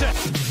season.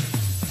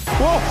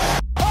 Whoa!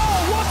 Oh,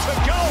 what a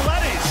goal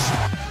that is!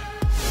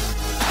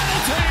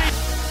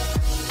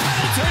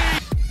 Penalty!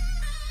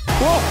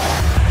 Whoa!